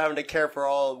also having to care for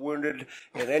all wounded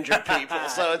and injured people.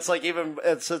 So it's like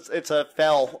it's a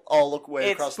fell all the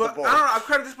way across the But board. I don't know. I'm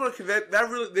credit this book because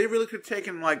they really could have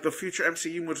taken, like, the future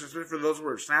MCU, which is for those who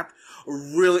were snapped, a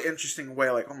really interesting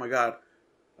way. Like, oh my god.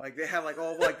 Like, they had, like,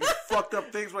 all, like, these fucked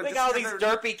up things. They got all these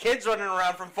derpy kids running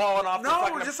around from falling off the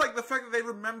fucking... No, just, like, the fact that they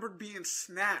remembered being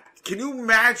snapped. Can you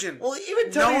imagine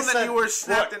even Tony knowing said, that you were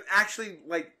snapped and actually,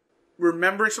 like,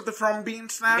 remembering something from being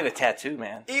snapped? Get a tattoo,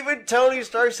 man. Even Tony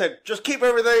Stark said, just keep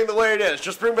everything the way it is.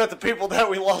 Just bring back the people that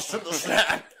we lost in the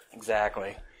snap.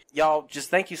 Exactly. Y'all,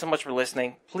 just thank you so much for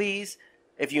listening. Please,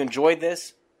 if you enjoyed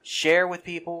this, share with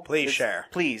people. Please share.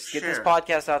 Please get this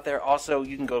podcast out there. Also,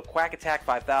 you can go to Quack Attack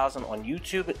 5000 on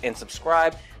YouTube and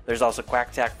subscribe. There's also Quack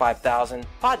Attack 5000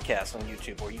 podcast on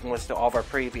YouTube, where you can listen to all of our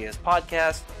previous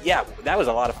podcasts. Yeah, that was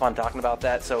a lot of fun talking about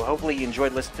that. So hopefully you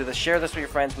enjoyed listening to this. Share this with your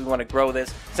friends. We want to grow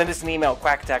this. Send us an email,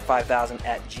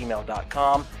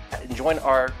 quackattack5000@gmail.com. And join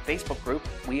our Facebook group,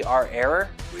 We Are Error.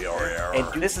 We are Error.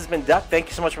 And this has been Duck. Thank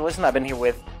you so much for listening. I've been here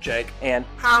with Jake and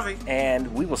Javi.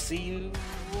 And we will see you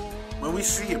When we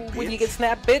see you, bitch. when you get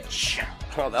snapped, bitch.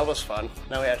 Oh, that was fun.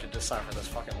 Now we have to decipher this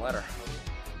fucking letter.